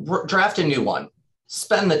 but draft a new one.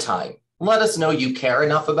 Spend the time. Let us know you care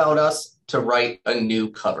enough about us to write a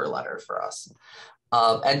new cover letter for us.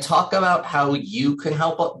 And talk about how you can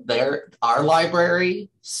help our library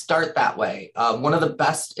start that way. One of the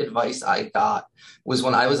best advice I got was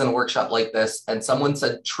when I was in a workshop like this and someone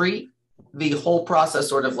said, treat the whole process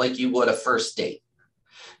sort of like you would a first date.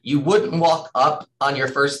 You wouldn't walk up on your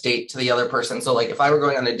first date to the other person. So like if I were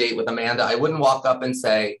going on a date with Amanda, I wouldn't walk up and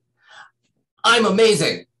say, I'm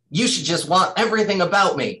amazing. You should just want everything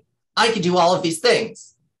about me. I could do all of these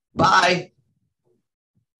things. Bye.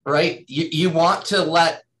 Right? You want to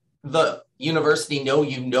let the university know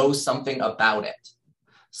you know something about it.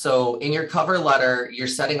 So in your cover letter, you're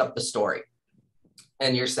setting up the story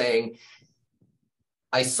and you're saying,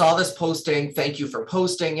 I saw this posting. Thank you for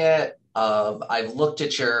posting it. I've looked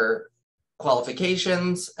at your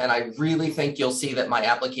qualifications and I really think you'll see that my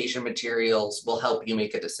application materials will help you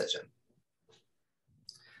make a decision.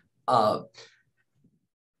 Proofread,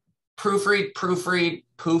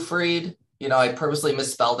 proofread. I purposely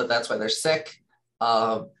misspelled it. That's why they're sick.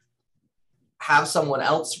 Have someone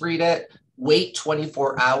else read it. Wait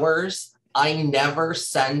 24 hours. I never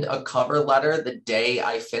send a cover letter the day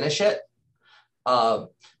I finish it,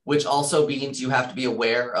 which also means you have to be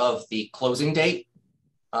aware of the closing date.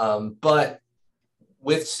 But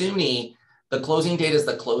with SUNY, the closing date is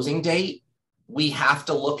the closing date. We have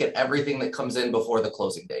to look at everything that comes in before the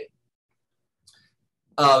closing date.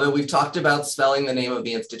 And we've talked about spelling the name of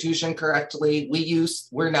the institution correctly.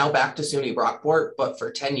 We're now back to SUNY Brockport, but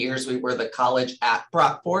for 10 years, we were the college at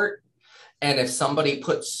Brockport. And if somebody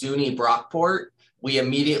put SUNY Brockport, we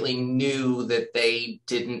immediately knew that they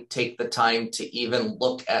didn't take the time to even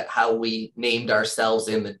look at how we named ourselves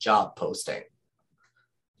in the job posting,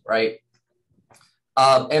 right?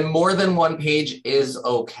 And more than one page is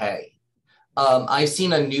okay. I've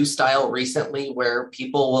seen a new style recently where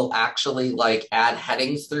people will actually like add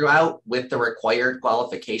headings throughout with the required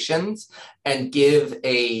qualifications and give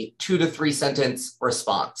a 2 to 3 sentence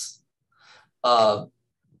response.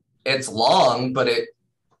 It's long, but it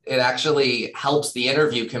actually helps the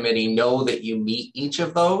interview committee know that you meet each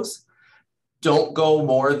of those. Don't go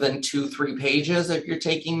more than 2-3 pages if you're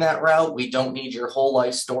taking that route. We don't need your whole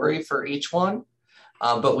life story for each one.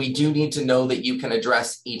 But we do need to know that you can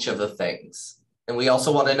address each of the things. And we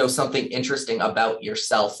also want to know something interesting about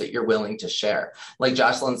yourself that you're willing to share. Like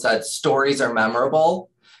Jocelyn said, stories are memorable.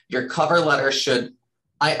 Your cover letter should,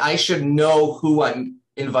 I should know who I'm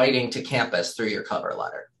inviting to campus through your cover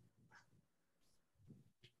letter.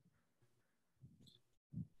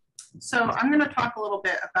 So I'm going to talk a little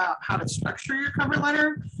bit about how to structure your cover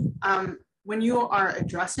letter. When you are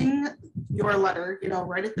addressing your letter,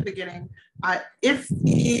 right at the beginning, if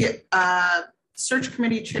the search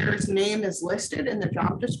committee chair's name is listed in the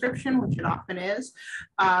job description, which it often is,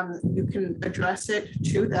 you can address it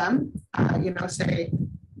to them, say,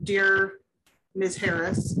 "Dear Ms.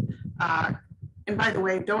 Harris," and by the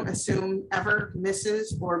way, don't assume ever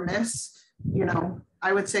Mrs. or Miss.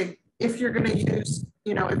 I would say if you're going to use,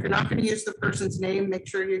 if you're not going to use the person's name, make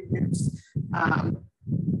sure you use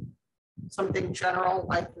something general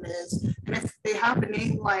like Ms. And if they have a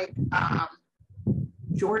name like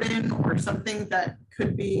Jordan or something that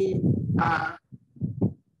could be either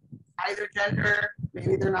gender,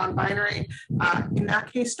 maybe they're non-binary, in that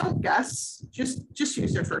case, don't guess, just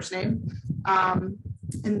use their first name. And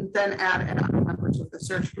then add in other members of the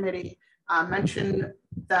search committee. Mention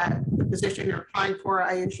that the position you're applying for,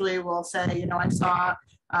 I usually will say, I saw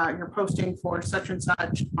you're posting for such and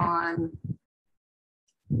such on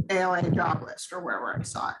ALA job list or wherever I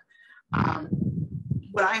saw it.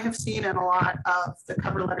 What I have seen in a lot of the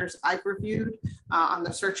cover letters I've reviewed on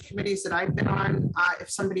the search committees that I've been on, if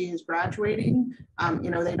somebody is graduating,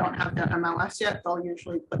 they don't have their MLS yet, they'll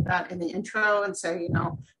usually put that in the intro and say,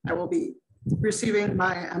 I will be receiving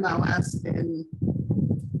my MLS in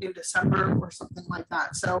December or something like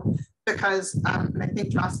that. So because, and I think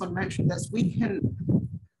Jocelyn mentioned this,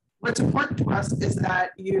 what's important to us is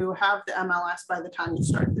that you have the MLS by the time you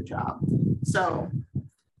start the job. So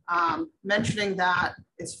mentioning that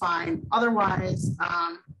is fine. Otherwise,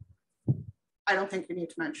 I don't think you need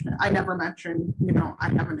to mention it. I never mention, I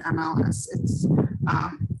have an MLS. It's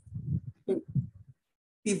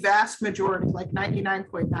the vast majority, like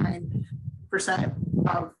 99.9%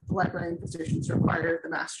 of librarian positions require the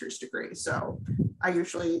master's degree. So I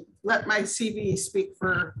usually let my CV speak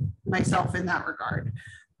for myself in that regard.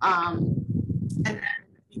 And then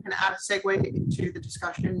you can add a segue into the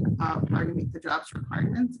discussion of how you meet the job's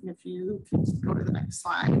requirements. And if you can go to the next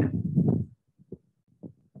slide.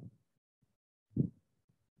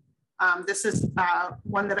 This is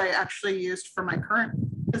one that I actually used for my current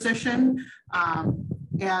position.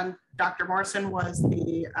 And Dr. Morrison was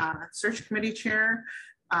the search committee chair.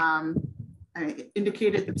 I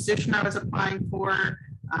indicated the position I was applying for.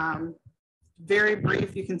 Very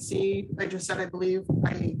brief, you can see, I just said, I believe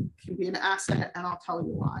I can be an asset, and I'll tell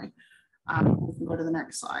you why. We can go to the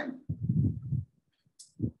next slide.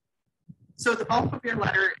 So the bulk of your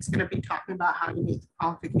letter is going to be talking about how you meet the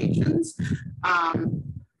qualifications.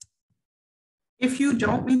 If you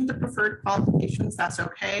don't meet the preferred qualifications, that's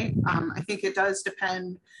okay. I think it does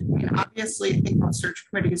depend. Obviously, I think most search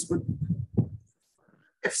committees would,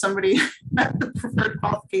 if somebody met the preferred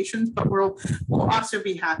qualifications, but we'll also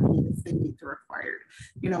be happy if they meet the required.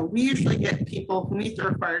 We usually get people who meet the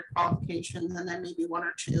required qualifications and then maybe 1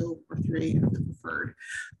 or 2 or 3 of the preferred.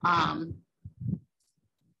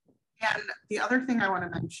 And the other thing I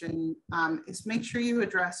want to mention is make sure you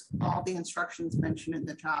address all the instructions mentioned in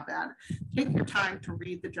the job ad. Take your time to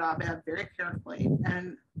read the job ad very carefully.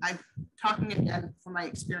 And I'm talking again from my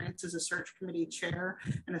experience as a search committee chair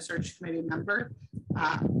and a search committee member.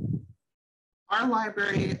 Our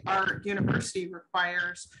library, our university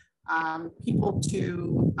requires people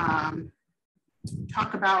to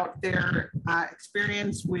talk about their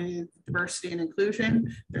experience with diversity and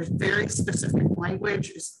inclusion. There's very specific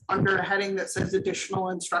language under a heading that says additional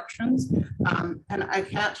instructions. And I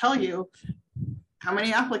can't tell you how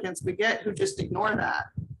many applicants we get who just ignore that.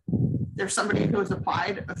 There's somebody who has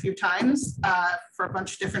applied a few times for a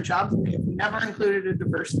bunch of different jobs and they have never included a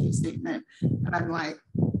diversity statement. And I'm like,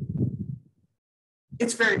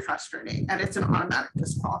 it's very frustrating and it's an automatic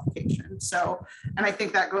disqualification. So, and I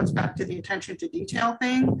think that goes back to the attention to detail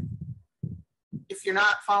thing. If you're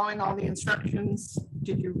not following all the instructions,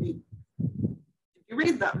 did you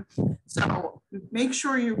read them? So make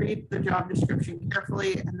sure you read the job description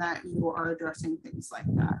carefully and that you are addressing things like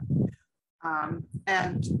that.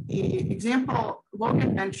 And the example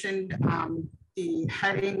Logan mentioned, the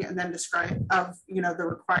heading and then describe of, the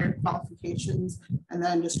required qualifications and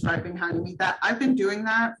then describing how you meet that. I've been doing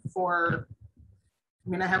that for,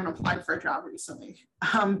 I haven't applied for a job recently,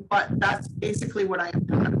 but that's basically what I have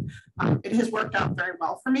done. It has worked out very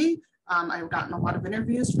well for me. I've gotten a lot of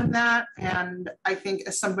interviews from that. And I think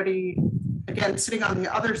as somebody, again, sitting on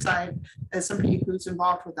the other side, as somebody who's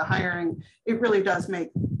involved with the hiring, it really does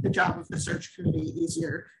make the job of the search committee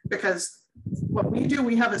easier, because what we do,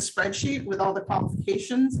 we have a spreadsheet with all the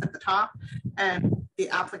qualifications at the top and the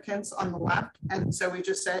applicants on the left. And so we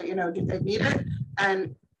just say, did they meet it?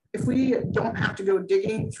 And if we don't have to go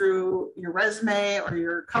digging through your resume or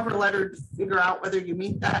your cover letter to figure out whether you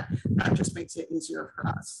meet that, that just makes it easier for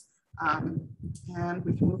us. And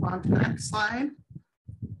we can move on to the next slide.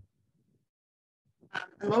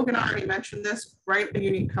 And Logan already mentioned this, write a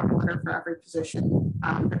unique cover letter for every position,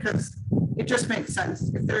 because it just makes sense.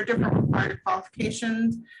 If there are different required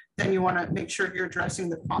qualifications, then you want to make sure you're addressing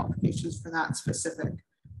the qualifications for that specific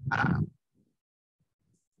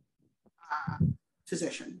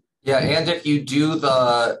position. Yeah, and if you do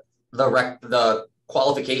the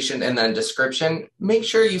qualification and then description, make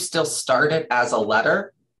sure you still start it as a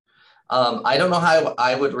letter. I don't know how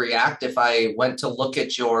I would react if I went to look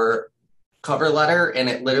at your cover letter and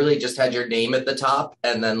it literally just had your name at the top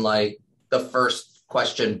and then like the first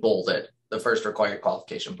question bolded, the first required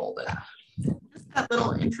qualification bolded. Just that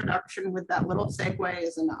little introduction with that little segue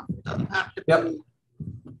is enough. It doesn't have to be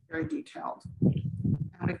very detailed.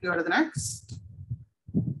 And we can go to the next.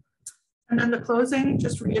 And then the closing,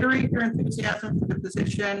 just reiterate your enthusiasm for the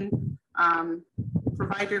position,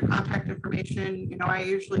 provide your contact information. I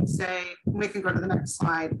usually say, we can go to the next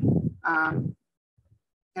slide.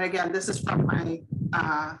 And again, this is from my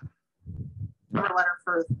cover letter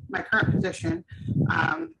for my current position.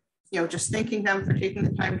 Just thanking them for taking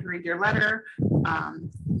the time to read your letter.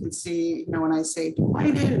 You can see, when I say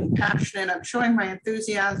delighted and passionate, I'm showing my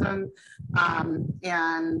enthusiasm.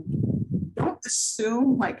 And don't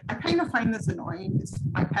assume, I kind of find this annoying. It's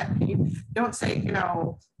my pet peeve. Don't say,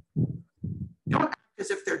 don't act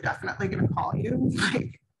as if they're definitely going to call you. I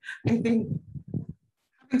think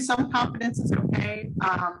having some confidence is okay.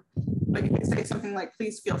 But you can say something like,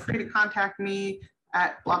 please feel free to contact me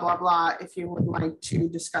at blah, blah, blah, if you would like to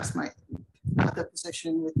discuss the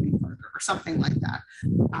position with me further, or something like that.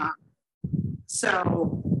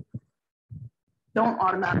 So don't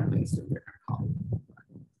automatically assume they're going to call you.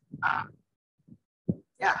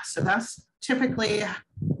 So that's typically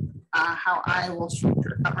how I will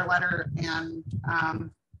structure a cover letter. And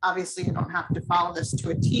obviously you don't have to follow this to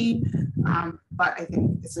a T, but I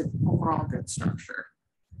think it's an overall good structure.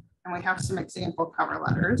 And we have some example cover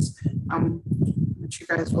letters, which you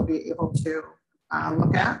guys will be able to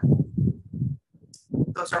look at.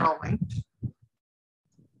 Those are all linked.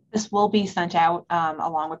 This will be sent out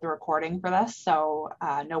along with the recording for this, so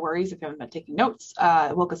no worries if you haven't been taking notes.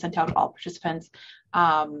 It will get sent out to all participants.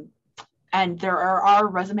 And there are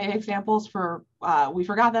resume examples for, we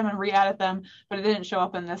forgot them and re-added them, but it didn't show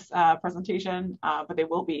up in this presentation, but they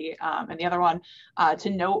will be in the other one. To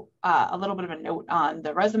note a little bit of a note on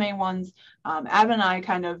the resume ones, Adam and I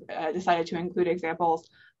kind of decided to include examples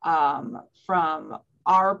from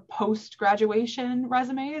our post-graduation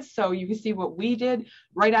resumes. So you can see what we did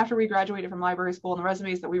right after we graduated from library school and the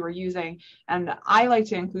resumes that we were using. And I like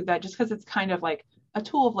to include that just because it's kind of like a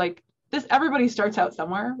tool of this, everybody starts out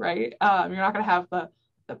somewhere, right? You're not going to have the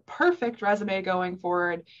perfect resume going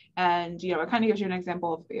forward. And, it kind of gives you an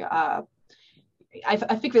example of the,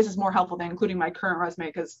 I think this is more helpful than including my current resume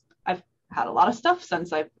because I've had a lot of stuff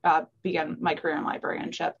since I began my career in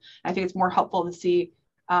librarianship. I think it's more helpful to see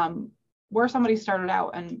where somebody started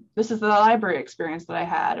out, and this is the library experience that I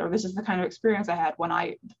had, or this is the kind of experience I had when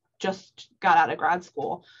I just got out of grad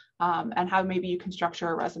school, and how maybe you can structure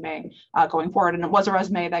a resume going forward. And it was a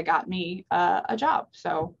resume that got me a job.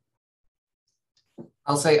 So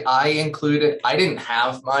I'll say I didn't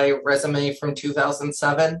have my resume from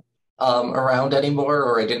 2007 around anymore,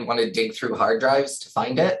 or I didn't want to dig through hard drives to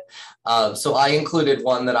find it. So I included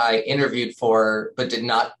one that I interviewed for, but did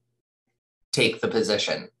not take the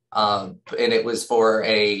position. And it was for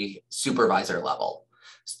a supervisor level,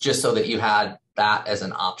 just so that you had that as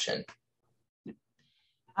an option.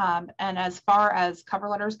 And as far as cover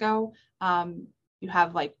letters go, you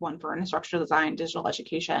have one for instructional design, digital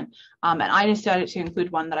education. And I decided to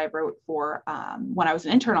include one that I wrote for when I was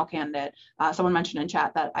an internal candidate. Someone mentioned in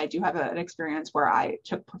chat that I do have an experience where I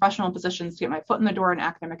took professional positions to get my foot in the door in an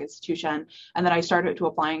academic institution. And then I started to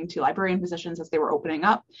applying to librarian positions as they were opening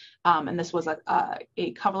up. And this was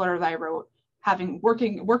a cover letter that I wrote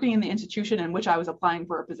working in the institution in which I was applying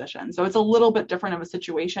for a position. So it's a little bit different of a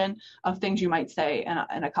situation of things you might say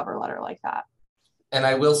in a cover letter like that. And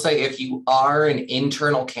I will say, if you are an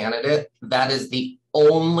internal candidate, that is the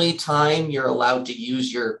only time you're allowed to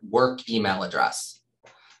use your work email address,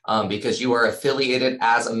 because you are affiliated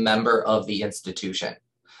as a member of the institution.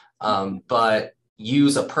 But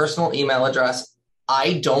use a personal email address.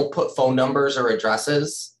 I don't put phone numbers or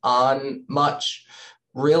addresses on much.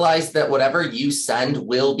 Realize that whatever you send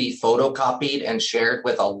will be photocopied and shared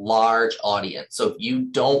with a large audience. So if you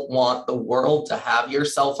don't want the world to have your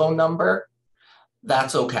cell phone number,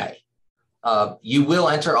 that's okay. You will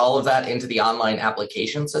enter all of that into the online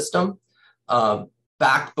application system.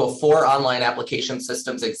 Back before online application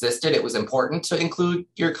systems existed, it was important to include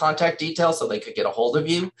your contact details so they could get a hold of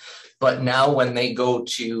you. But now when they go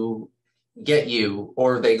to get you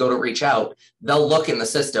or they go to reach out, they'll look in the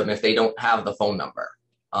system if they don't have the phone number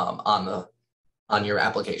on your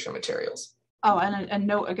application materials. Oh, and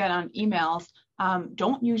note again on emails,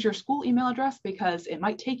 don't use your school email address because it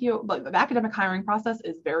might take you, like the academic hiring process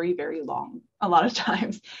is very, very long a lot of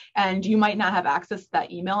times. And you might not have access to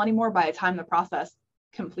that email anymore by the time the process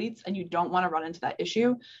completes, and you don't want to run into that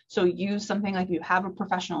issue. So use something like, if you have a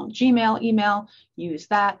professional Gmail email, use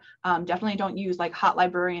that. Definitely don't use like Hot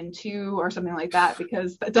Librarian 2 or something like that,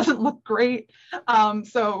 because that doesn't look great.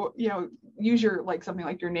 So, use your something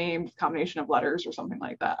like your name, combination of letters or something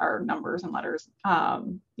like that, or numbers and letters.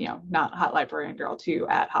 Not Hot Librarian Girl 2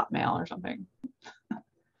 at Hotmail or something.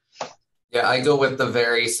 Yeah, I go with the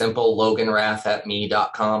very simple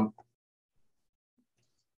loganrath@me.com.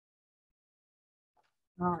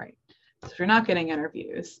 All right. So if you're not getting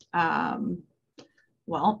interviews,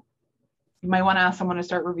 well, you might want to ask someone to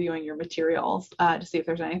start reviewing your materials to see if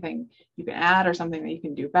there's anything you can add or something that you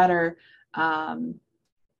can do better.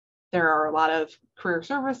 There are a lot of career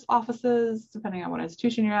service offices, depending on what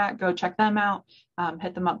institution you're at. Go check them out,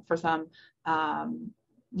 hit them up for some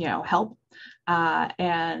help.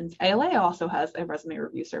 And ALA also has a resume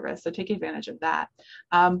review service, so take advantage of that.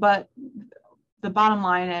 But the bottom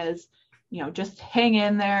line is, just hang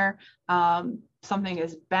in there. Something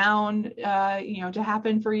is bound, to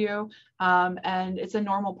happen for you. And it's a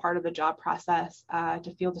normal part of the job process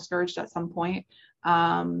to feel discouraged at some point.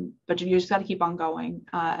 But you just got to keep on going,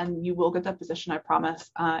 and you will get that position, I promise.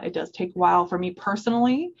 It does take a while. For me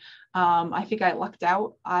personally, I think I lucked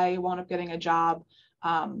out. I wound up getting a job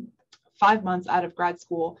 5 months out of grad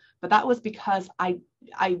school, but that was because I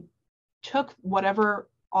took whatever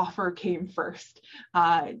offer came first.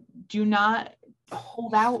 Do not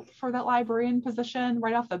hold out for that librarian position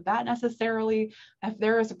right off the bat necessarily. If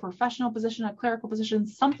there is a professional position, a clerical position,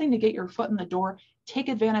 something to get your foot in the door, take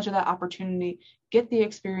advantage of that opportunity, get the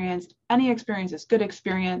experience. Any experience is good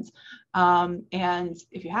experience. And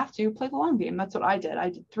if you have to, play the long game. That's what I did. I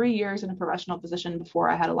did 3 years in a professional position before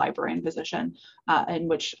I had a librarian position in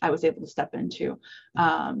which I was able to step into.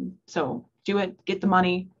 So do it, get the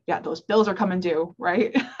money. Yeah, those bills are coming due,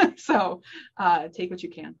 right? So take what you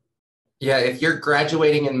can. Yeah, if you're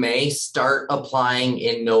graduating in May, start applying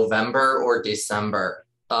in November or December.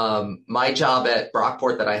 My job at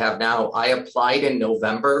Brockport that I have now, I applied in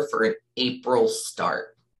November for an April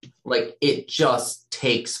start. It just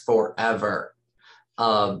takes forever.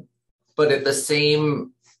 But at the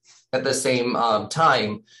same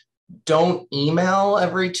time, don't email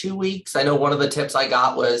every 2 weeks. I know one of the tips I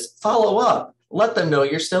got was follow up. Let them know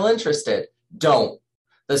you're still interested. Don't.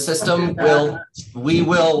 The system we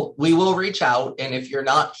will reach out. And if you're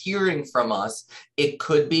not hearing from us, it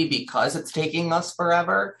could be because it's taking us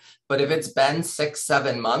forever. But if it's been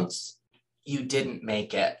 6-7 months, you didn't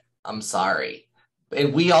make it. I'm sorry.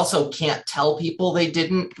 And we also can't tell people they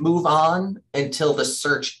didn't move on until the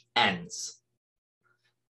search ends.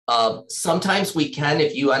 Sometimes we can,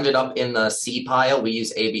 if you ended up in the C pile, we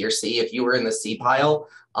use A, B, or C. If you were in the C pile,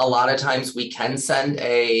 a lot of times we can send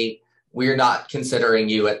we're not considering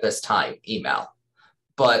you at this time email,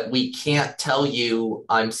 but we can't tell you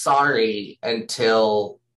I'm sorry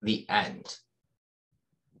until the end.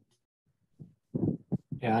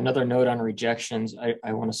 Yeah, another note on rejections.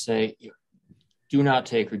 I want to say, do not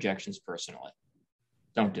take rejections personally.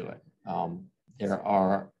 Don't do it. There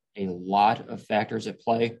are a lot of factors at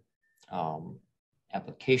play.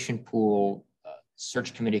 Application pool,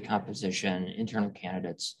 search committee composition, internal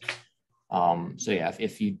candidates. So yeah,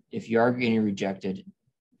 if you are getting rejected,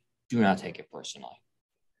 do not take it personally.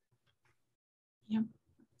 Yep.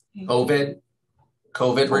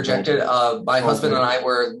 COVID rejected. My husband and I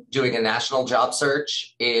were doing a national job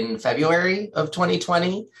search in February of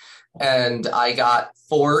 2020, and I got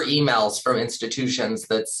 4 emails from institutions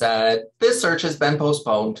that said, this search has been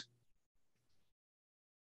postponed.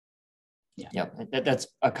 Yep, that's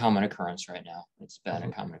a common occurrence right now. It's been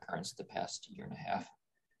a common occurrence the past year and a half.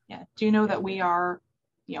 Yeah. Do you know that we are,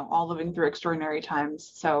 all living through extraordinary times?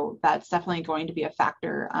 So that's definitely going to be a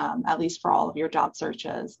factor, at least for all of your job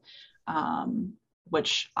searches,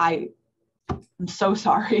 which I'm so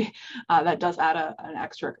sorry. That does add an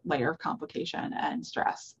extra layer of complication and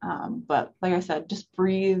stress. But like I said, just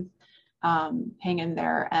breathe, hang in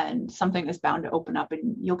there, and something is bound to open up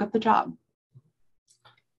and you'll get the job.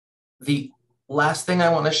 The last thing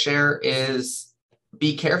I want to share is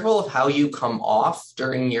be careful of how you come off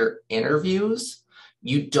during your interviews.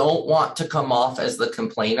 You don't want to come off as the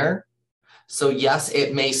complainer. So yes,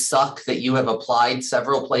 it may suck that you have applied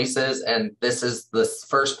several places and this is the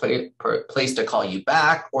first place to call you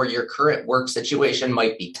back, or your current work situation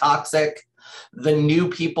might be toxic. The new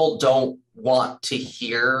people don't want to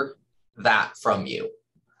hear that from you.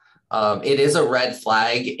 It is a red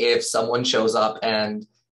flag if someone shows up and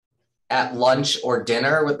at lunch or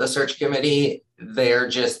dinner with the search committee,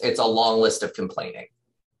 it's a long list of complaining.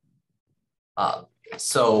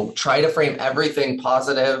 So try to frame everything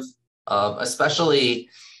positive, especially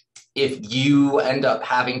if you end up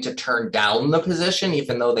having to turn down the position,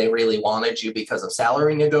 even though they really wanted you because of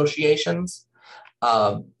salary negotiations.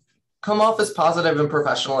 Come off as positive and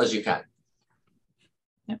professional as you can.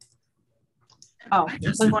 Yep. Oh, I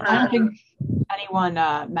don't think anyone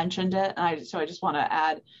mentioned it. So I just want to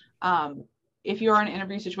add, if you are in an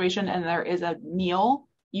interview situation and there is a meal,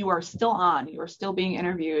 you are still on, you are still being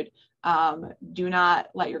interviewed. Do not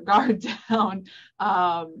let your guard down.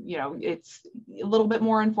 It's a little bit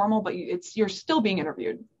more informal, but you're still being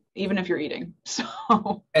interviewed, even if you're eating.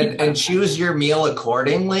 So and choose your meal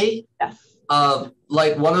accordingly. Yes.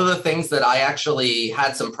 Like one of the things that I actually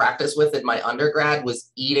had some practice with in my undergrad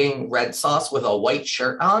was eating red sauce with a white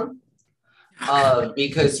shirt on.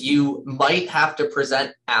 Because you might have to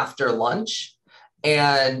present after lunch,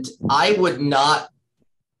 and I would not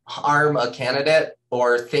harm a candidate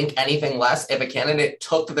or think anything less if a candidate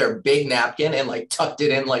took their big napkin and like tucked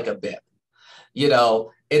it in like a bib.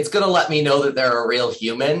 It's going to let me know that they're a real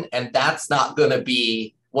human, and that's not going to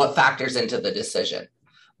be what factors into the decision.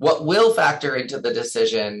 What will factor into the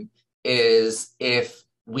decision is if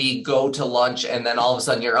we go to lunch and then all of a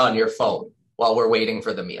sudden you're on your phone while we're waiting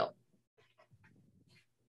for the meal.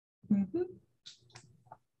 Mm-hmm.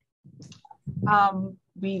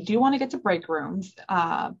 We do want to get to break rooms,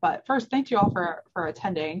 but first, thank you all for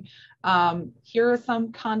attending. Here is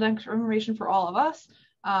some contact information for all of us.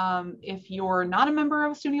 If you're not a member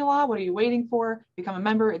of SUNYLA, what are you waiting for? Become a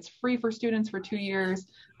member. It's free for students for 2 years.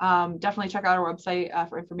 Definitely check out our website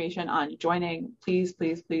for information on joining. Please,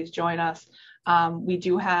 please, please join us. We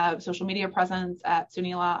do have social media presence at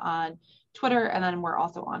SUNYLA on Twitter, and then we're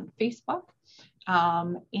also on Facebook.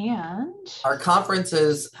 And our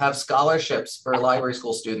conferences have scholarships for library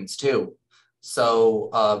school students too.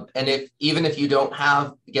 So, and even if you don't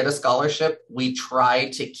get a scholarship, we try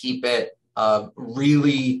to keep it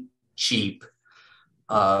really cheap.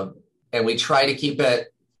 And we try to keep it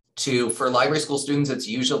for library school students, it's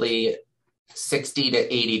usually $60 to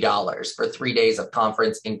 $80 for 3 days of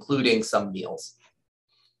conference, including some meals.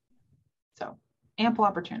 So ample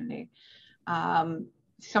opportunity.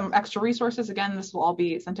 Some extra resources. Again, this will all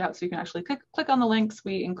be sent out so you can actually click on the links.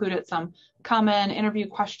 We included some common interview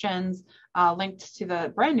questions linked to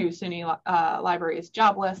the brand new SUNY Library's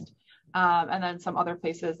job list, and then some other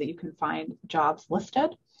places that you can find jobs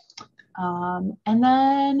listed. And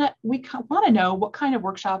then we want to know what kind of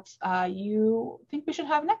workshops you think we should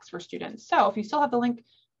have next for students. So if you still have the link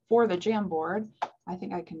for the Jamboard, I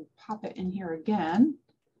think I can pop it in here again.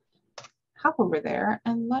 Hop over there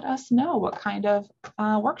and let us know what kind of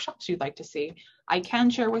workshops you'd like to see. I can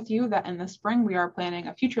share with you that in the spring, we are planning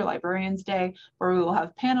a Future Librarians Day where we will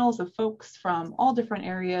have panels of folks from all different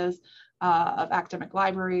areas of academic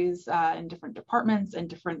libraries in different departments and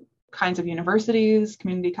different kinds of universities,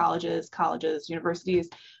 community colleges, universities,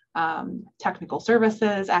 technical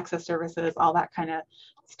services, access services, all that kind of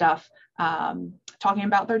stuff, talking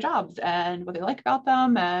about their jobs and what they like about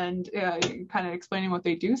them, and kind of explaining what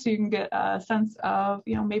they do so you can get a sense of,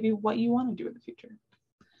 maybe what you want to do in the future.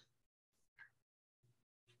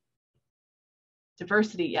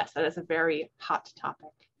 Diversity, yes, that is a very hot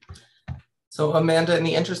topic. So Amanda, in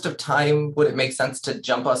the interest of time, would it make sense to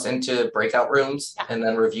jump us into breakout rooms and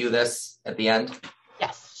then review this at the end?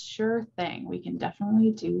 Yes, sure thing. We can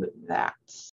definitely do that.